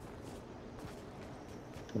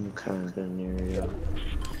 I'm kind of near you.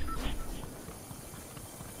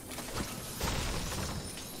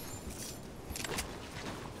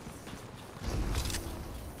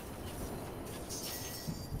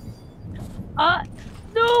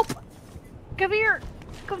 Snoop! Come here!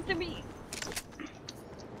 Come to me!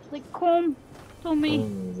 Like, come to I me.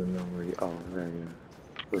 don't even know where you. Oh, there you are.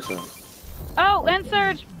 What's up? Oh, and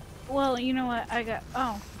Surge! Well, you know what? I got.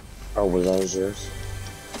 Oh. Oh, was those yours?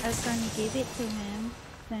 I was going to give it to him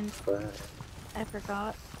since What? I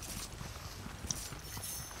forgot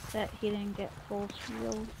that he didn't get full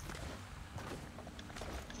shield.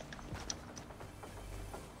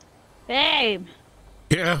 Babe!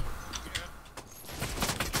 Yeah.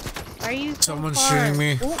 Are you so Someone's far? shooting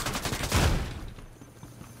me. Ooh.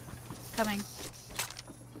 Coming.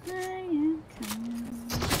 I am coming.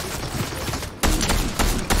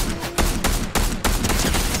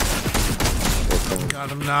 Got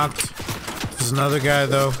him knocked. There's another guy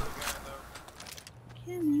though.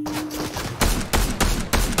 Coming.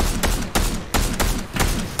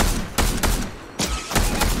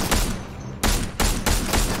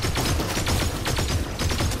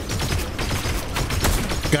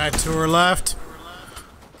 Guy to her left.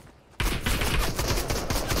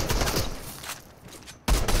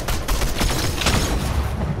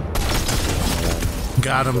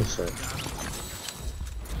 Got him. What's up?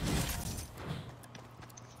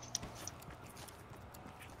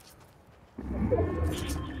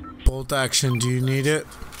 Bolt action, do you need it?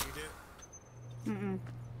 Mm-mm.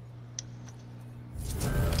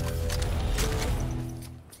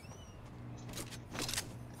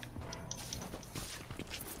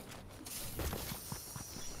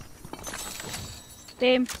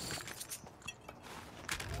 Dame.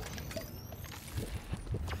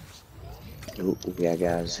 Ooh, we got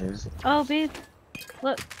guys here. Oh, babe.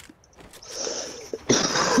 Look.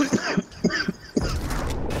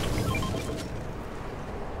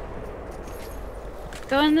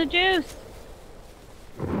 Go in the juice.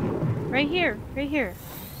 Right here. Right here.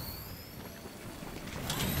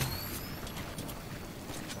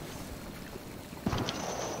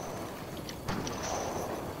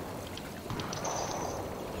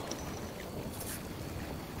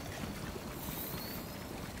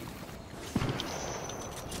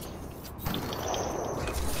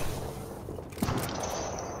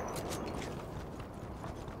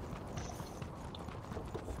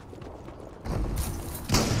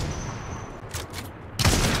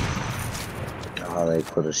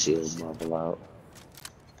 Put a shield bubble out.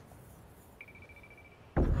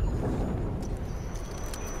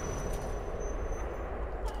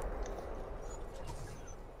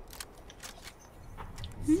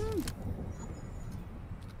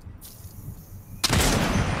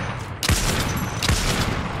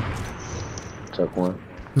 Took one.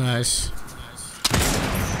 Nice.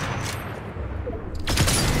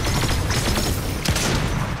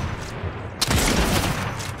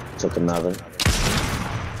 Took another.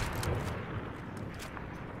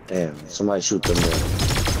 Damn, somebody shoot them there.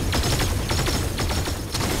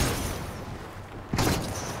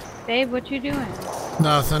 Babe, what you doing?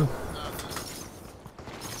 Nothing.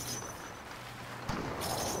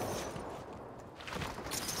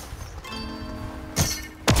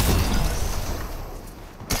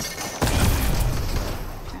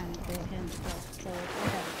 Trying to get himself killed. I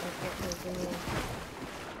gotta go get his away.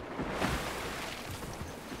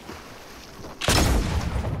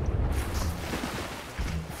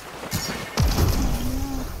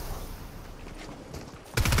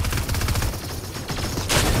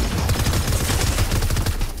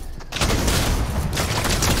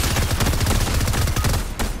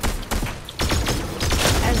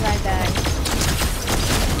 As I die.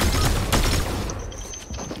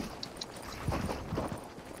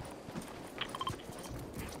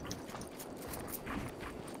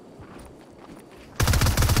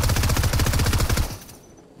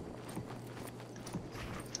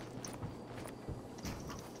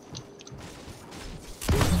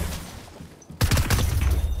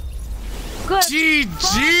 Good.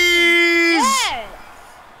 GG's! Shit.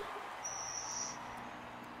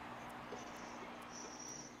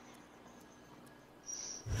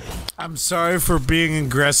 I'm sorry for being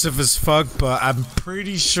aggressive as fuck, but I'm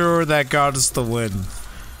pretty sure that got us the win.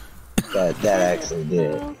 That actually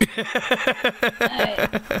did.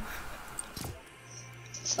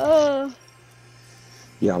 Oh.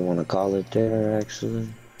 Y'all want to call it there, actually?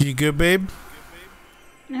 You good, babe?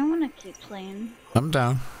 I wanna keep playing. I'm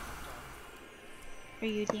down. Are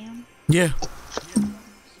you down? Yeah.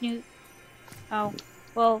 Snoot. Oh.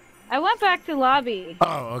 Well, I went back to lobby.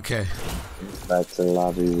 Oh, okay. Back to the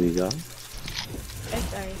lobby we go.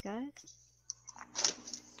 Sorry, guys.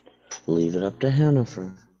 Leave it up to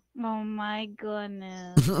Hannaford. Oh my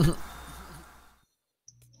goodness.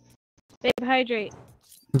 Babe, hydrate.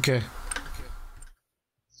 Okay.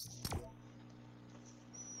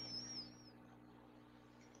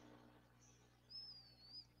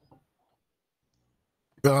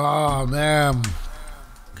 Oh, man.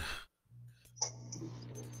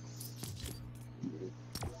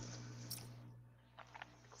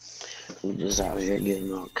 We just out here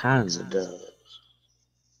getting all kinds of dubs.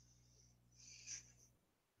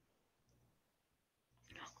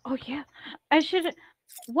 Oh yeah, I should.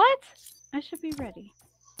 What? I should be ready.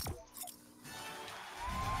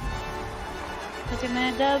 Look at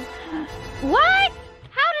that dub. What?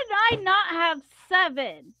 How did I not have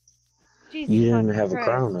 7? Jesus You didn't fucking have a Christ.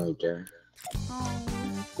 crown right there. Oh,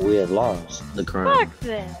 We had lost the crown. fuck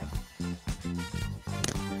this.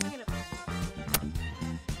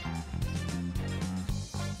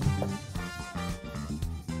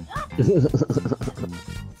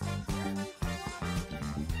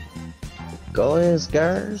 Go ahead,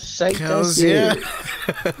 Scars. Shake that Hells shit.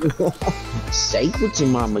 yeah. Shake what your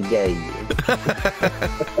mama gave you.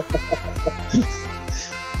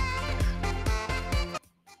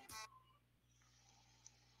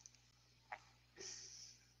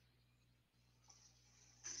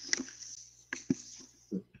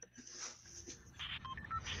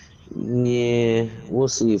 Yeah, we'll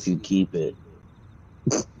see if you keep it.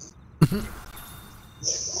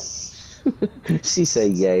 She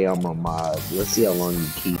said, "Yay, I'm a mod. Let's see how long you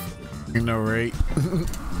keep it." You know, right?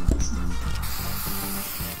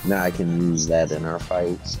 Now I can use that in our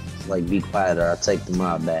fights. Like, be quiet or I'll take the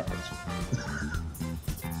mod badge.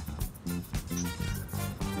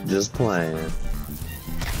 Just playing.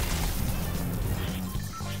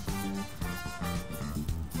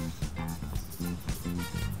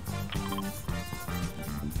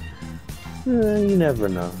 You never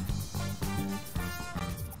know.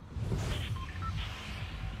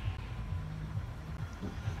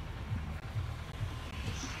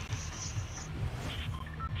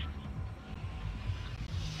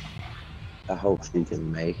 I hope she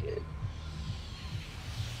can make it.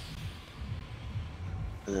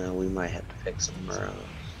 We might have to pick somewhere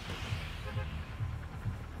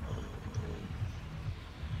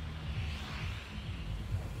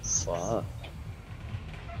else. Fuck.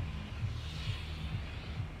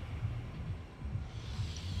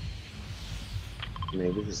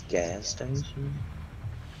 Maybe this gas station?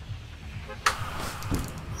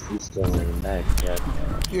 He's still laying back. Yeah.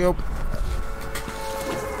 Yep.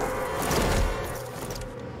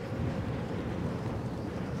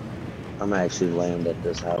 I'm actually laying at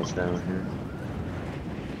this house down here.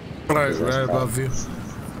 Right, right above you.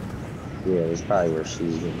 Yeah, it's probably where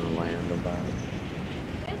she's gonna land about.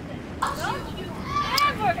 Don't you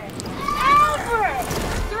ever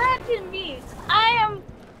threaten me. I am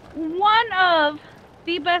one of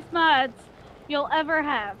the best mods you'll ever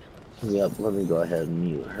have. Yep, let me go ahead and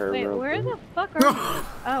mute her. Wait, real where quick. the fuck are you?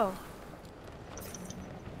 Oh.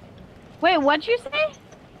 Wait, what'd you say?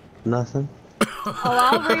 Nothing. Oh,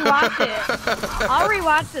 I'll rewatch it. I'll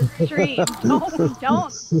rewatch the stream.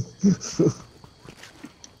 Don't.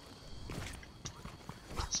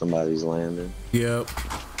 Somebody's landing. Yep.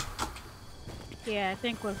 Yeah, I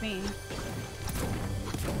think with me.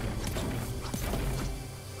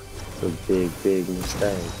 It's a big, big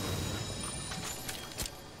mistake.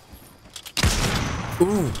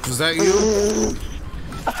 Ooh, was that you?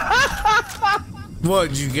 What,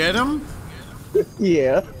 did you get him?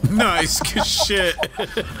 Yeah. Nice, good shit.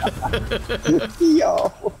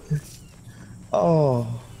 Yo. Oh.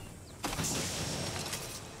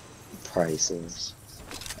 Prices.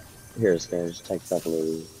 Here, Scourge, take a couple of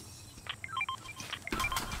these.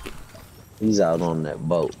 He's out on that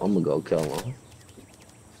boat. I'm gonna go kill him.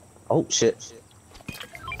 Oh, shit.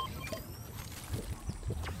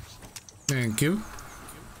 Thank you.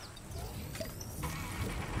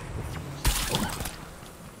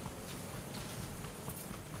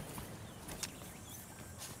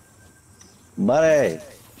 Buddy.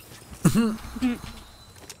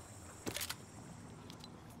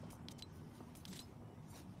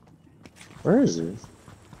 Where is he?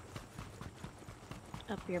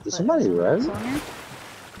 Up your Is butt. somebody res? Corner.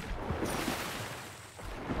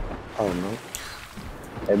 Oh no.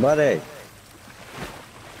 Hey buddy.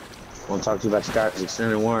 Want to talk to you about Scott's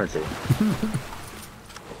extended warranty?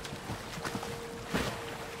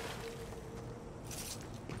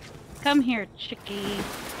 Come here, chickie.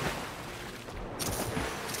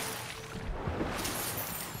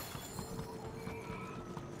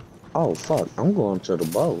 Oh fuck, I'm going to the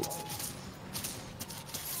boat.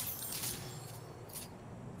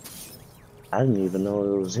 I didn't even know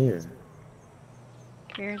it was here.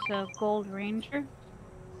 Here's a gold ranger.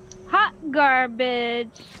 Hot garbage.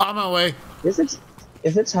 On my way. If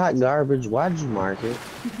it's hot garbage, why'd you mark it?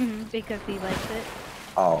 Because he likes it.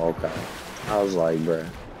 Oh, okay. I was like, bruh.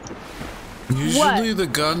 Usually the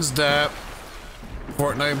guns that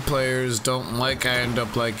Fortnite players don't like, I end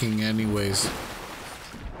up liking anyways.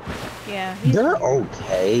 Yeah. They're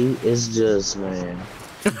okay. It's just, man.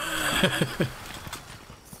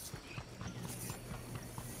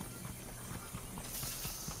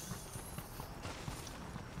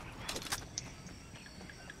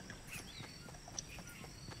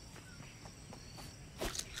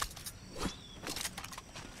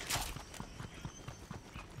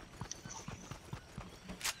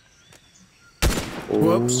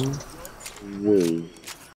 Whoops. Wee.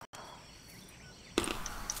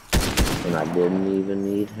 And I didn't even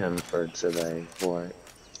need him for today for it.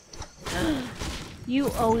 You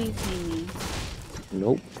always need me.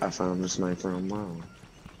 Nope, I found the sniper on my own.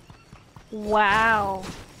 Wow.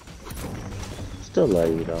 Still love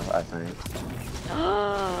you though, I think.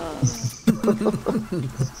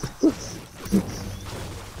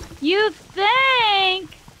 You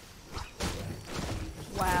think?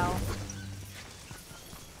 Wow.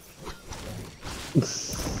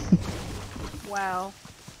 Wow.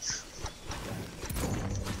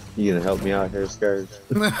 You gonna help me out here, Scourge?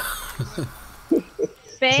 Babe,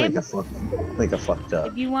 I think I fucked up.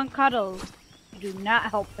 if you want cuddles, do not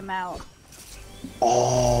help them out.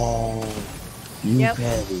 Oh, you Yep.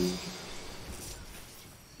 petty.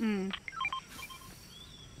 Mm.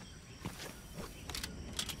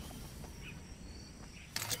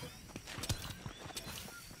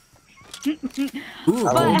 Ooh,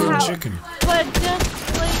 But golden how- chicken. But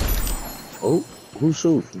just like, Oh, who's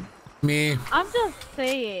shooting? Me. I'm just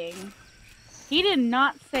saying, he did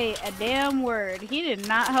not say a damn word. He did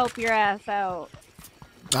not help your ass out.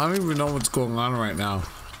 I don't even know what's going on right now.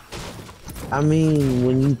 I mean,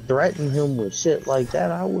 when you threaten him with shit like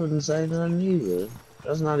that, I wouldn't say nothing either.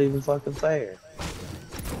 That's not even fucking fair.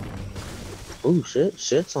 Oh shit,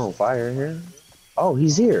 shit's on fire here. Oh,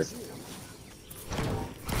 he's here.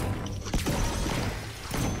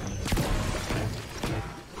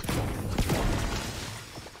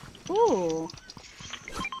 Ooh.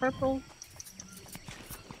 Purple.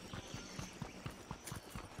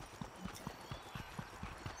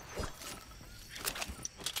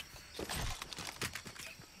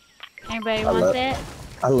 Anybody want that?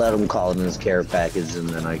 I let him call in his care package and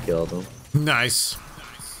then I killed him. Nice.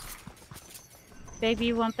 Baby,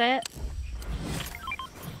 you want that?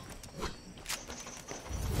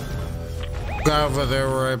 Guy over there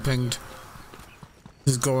where I pinged.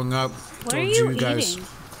 He's going up. What are you guys. eating?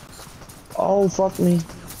 Oh, fuck me.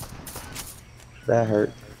 That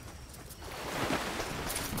hurt.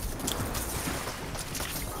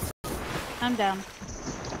 I'm down.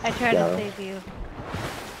 I tried to save you.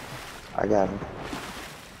 I got him.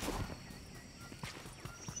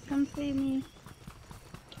 Come save me.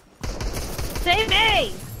 Save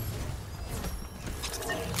me!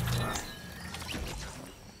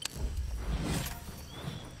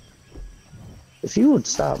 If you would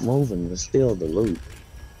stop moving to steal the loot.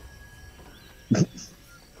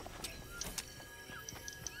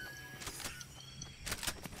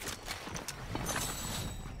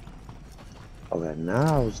 Okay,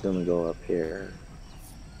 now I was gonna go up here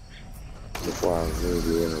before I was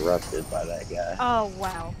rudely interrupted by that guy. Oh,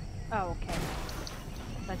 wow. Oh, okay.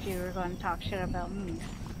 Thought you were going to talk shit about me.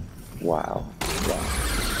 Wow.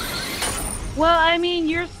 Wow. Well, I mean,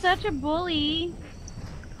 you're such a bully.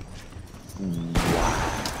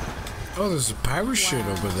 Wow. Oh, there's a pirate shit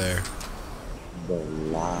over there. The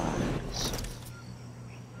lies.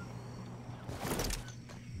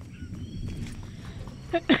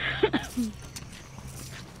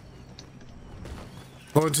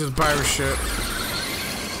 Going to the pirate ship.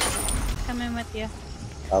 Coming with you.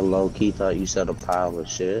 I low-key thought you said a pile of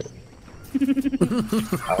shit.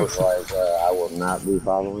 I was like, I will not be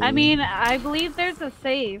following I you. mean, I believe there's a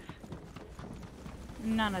safe.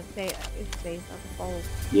 Not a safe, it's safe, a vault.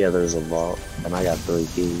 Yeah, there's a vault, and I got 3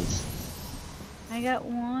 keys. I got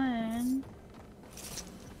 1.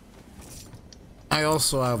 I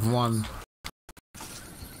also have 1.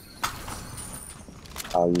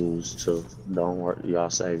 I'll use 2. Don't worry, y'all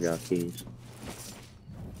save y'all keys.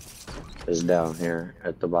 It's down here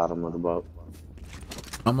at the bottom of the boat.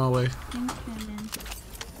 On my way. I'm coming.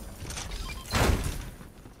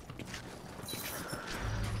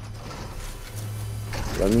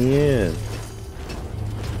 Let me in.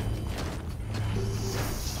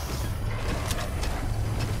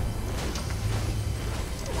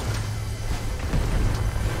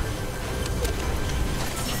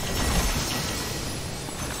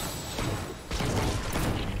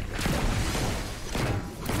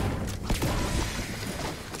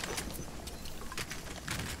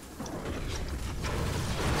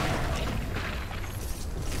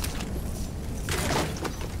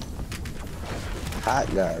 Hot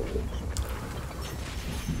garbage.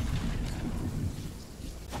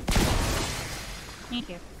 Thank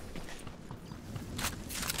you.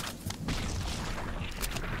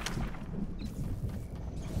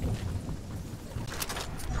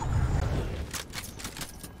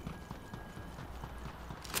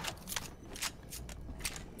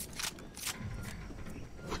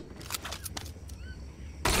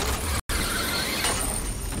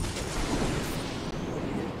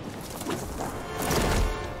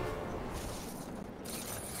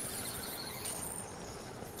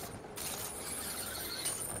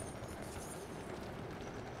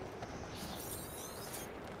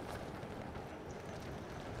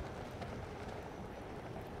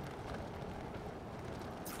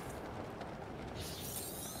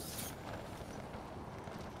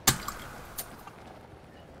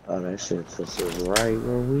 Oh, that shit puts us right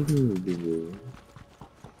where we need to be.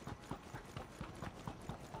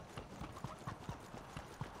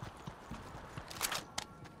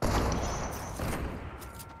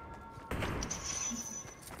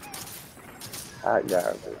 Hot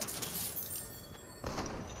garbage.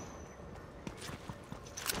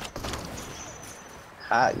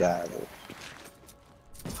 Hot garbage.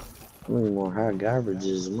 How many more hot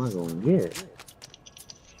garbages am I gonna get?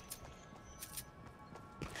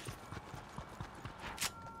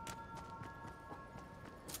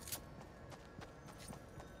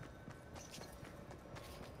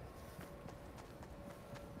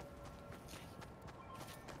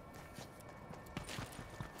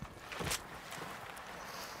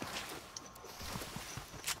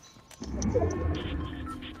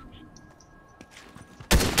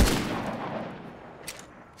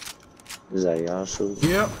 Is that y'all shooting?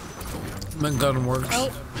 Yep. My gun works. Oh.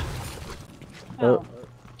 Oh.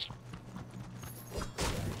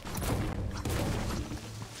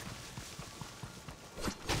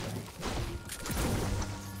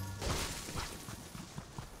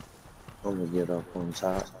 I'm gonna get up on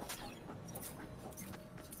top.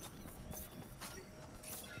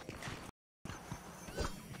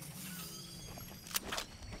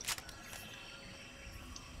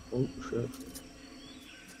 Oh shit.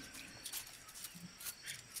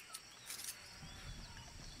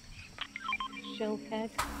 chill keg.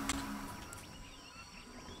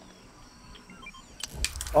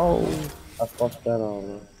 Oh, I fucked that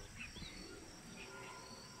all up.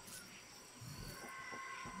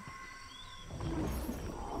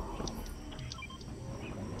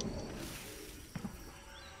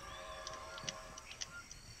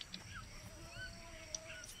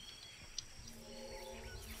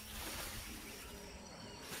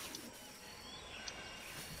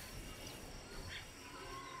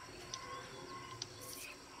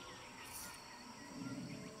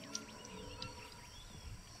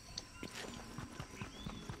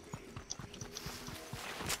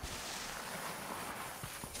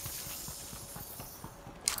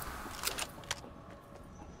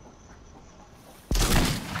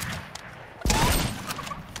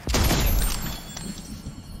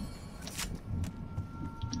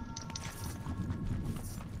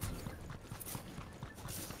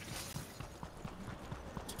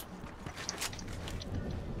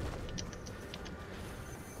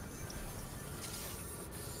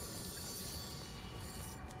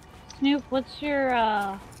 Snoop, what's your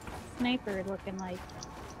sniper looking like?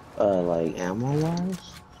 Like ammo wise?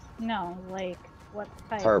 No, like what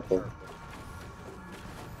type? Purple.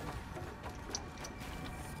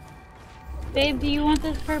 Babe, do you want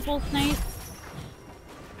this purple snipe?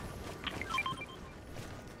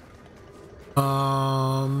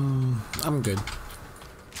 I'm good.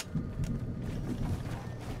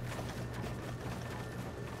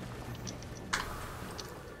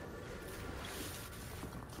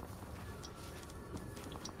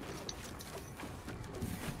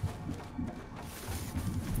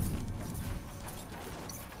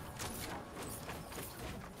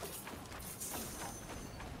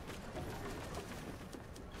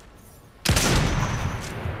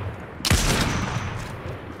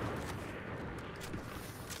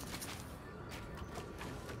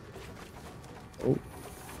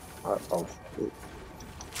 Oh, shit.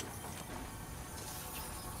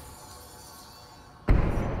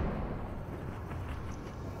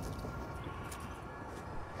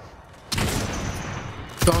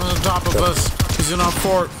 He's on the top of us. He's in our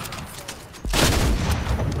fort.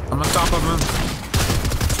 I'm on top of him.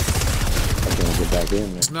 I can't get back in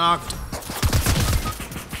there. He's knocked.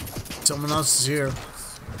 Someone else is here.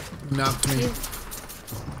 He knocked me.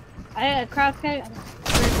 I had a crosscut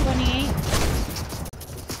for 28.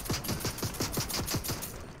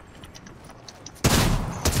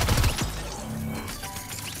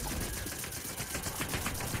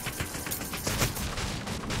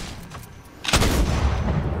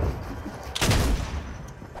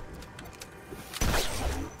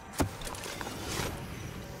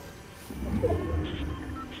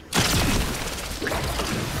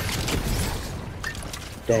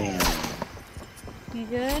 Damn. You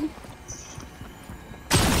good?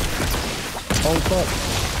 Oh, fuck.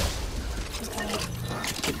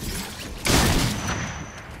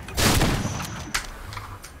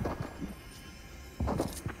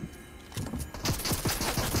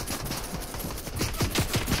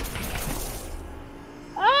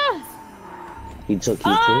 Ah! He took you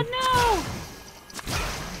Oh too? no!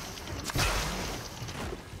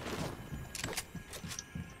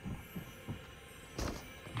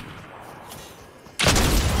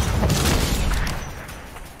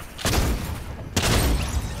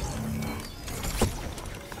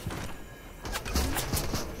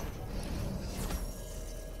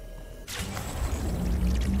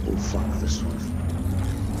 Oh, fuck this one.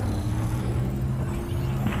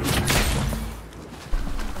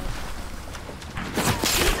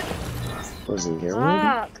 Was he here with me?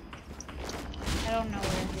 Fuck! I don't know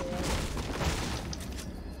where he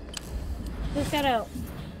is. Just got out.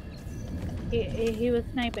 He was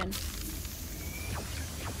sniping.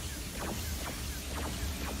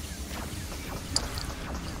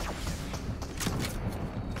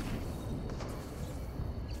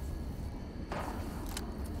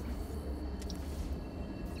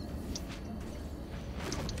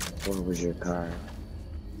 Where was your car?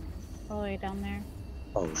 All the way down there.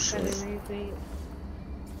 Oh, Gotta shit. reboot.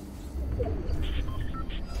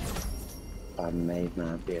 I may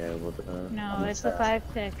not be able to. No, it's a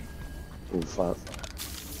 5-tick. Oh, fuck.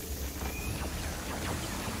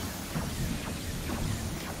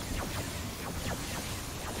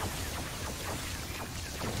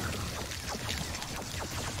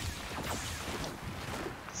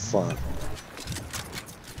 Fuck.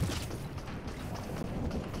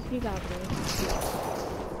 You got this.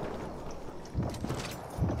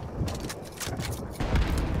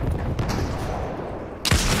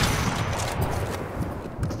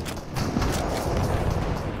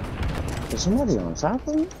 Is somebody on top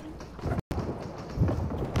of me?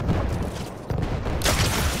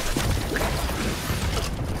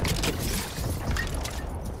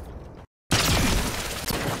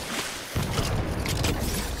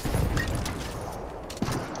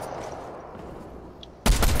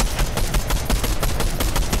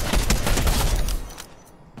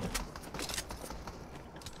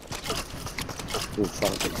 Oh,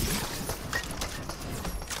 fuck it.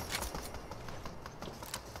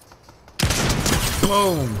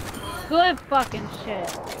 Boom. Good fucking shit.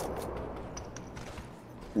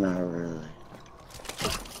 Not really.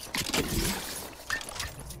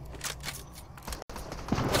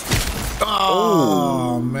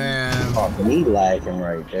 Oh, man. Oh, me laughing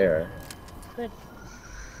right there. Good.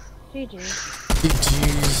 GG.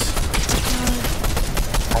 GG's.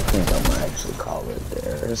 I think I'm gonna actually call it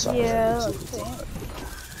there. It's already Yeah, 2 let's see. o'clock.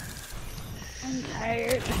 I'm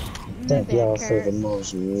tired. Thank y'all for the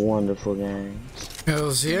most wonderful games.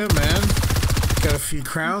 Hells yeah, man. Got a few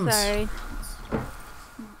crowns. Sorry.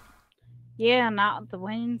 Yeah, not the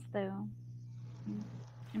wins though.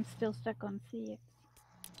 I'm still stuck on 6.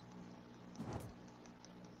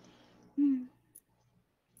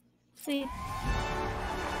 See.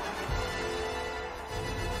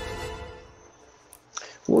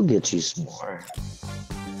 We'll get you some more.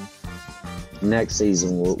 Next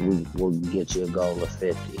season, we'll get you a goal of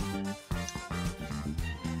 50.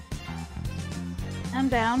 I'm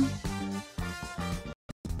down.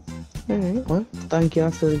 Alright, well, thank y'all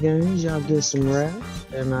for the games. Y'all get some rest.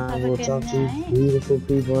 And I will talk to you beautiful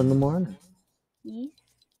people in the morning. Yes.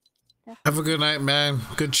 Have a good night, man.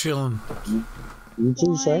 Good chilling. You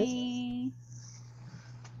too, sir. Bye.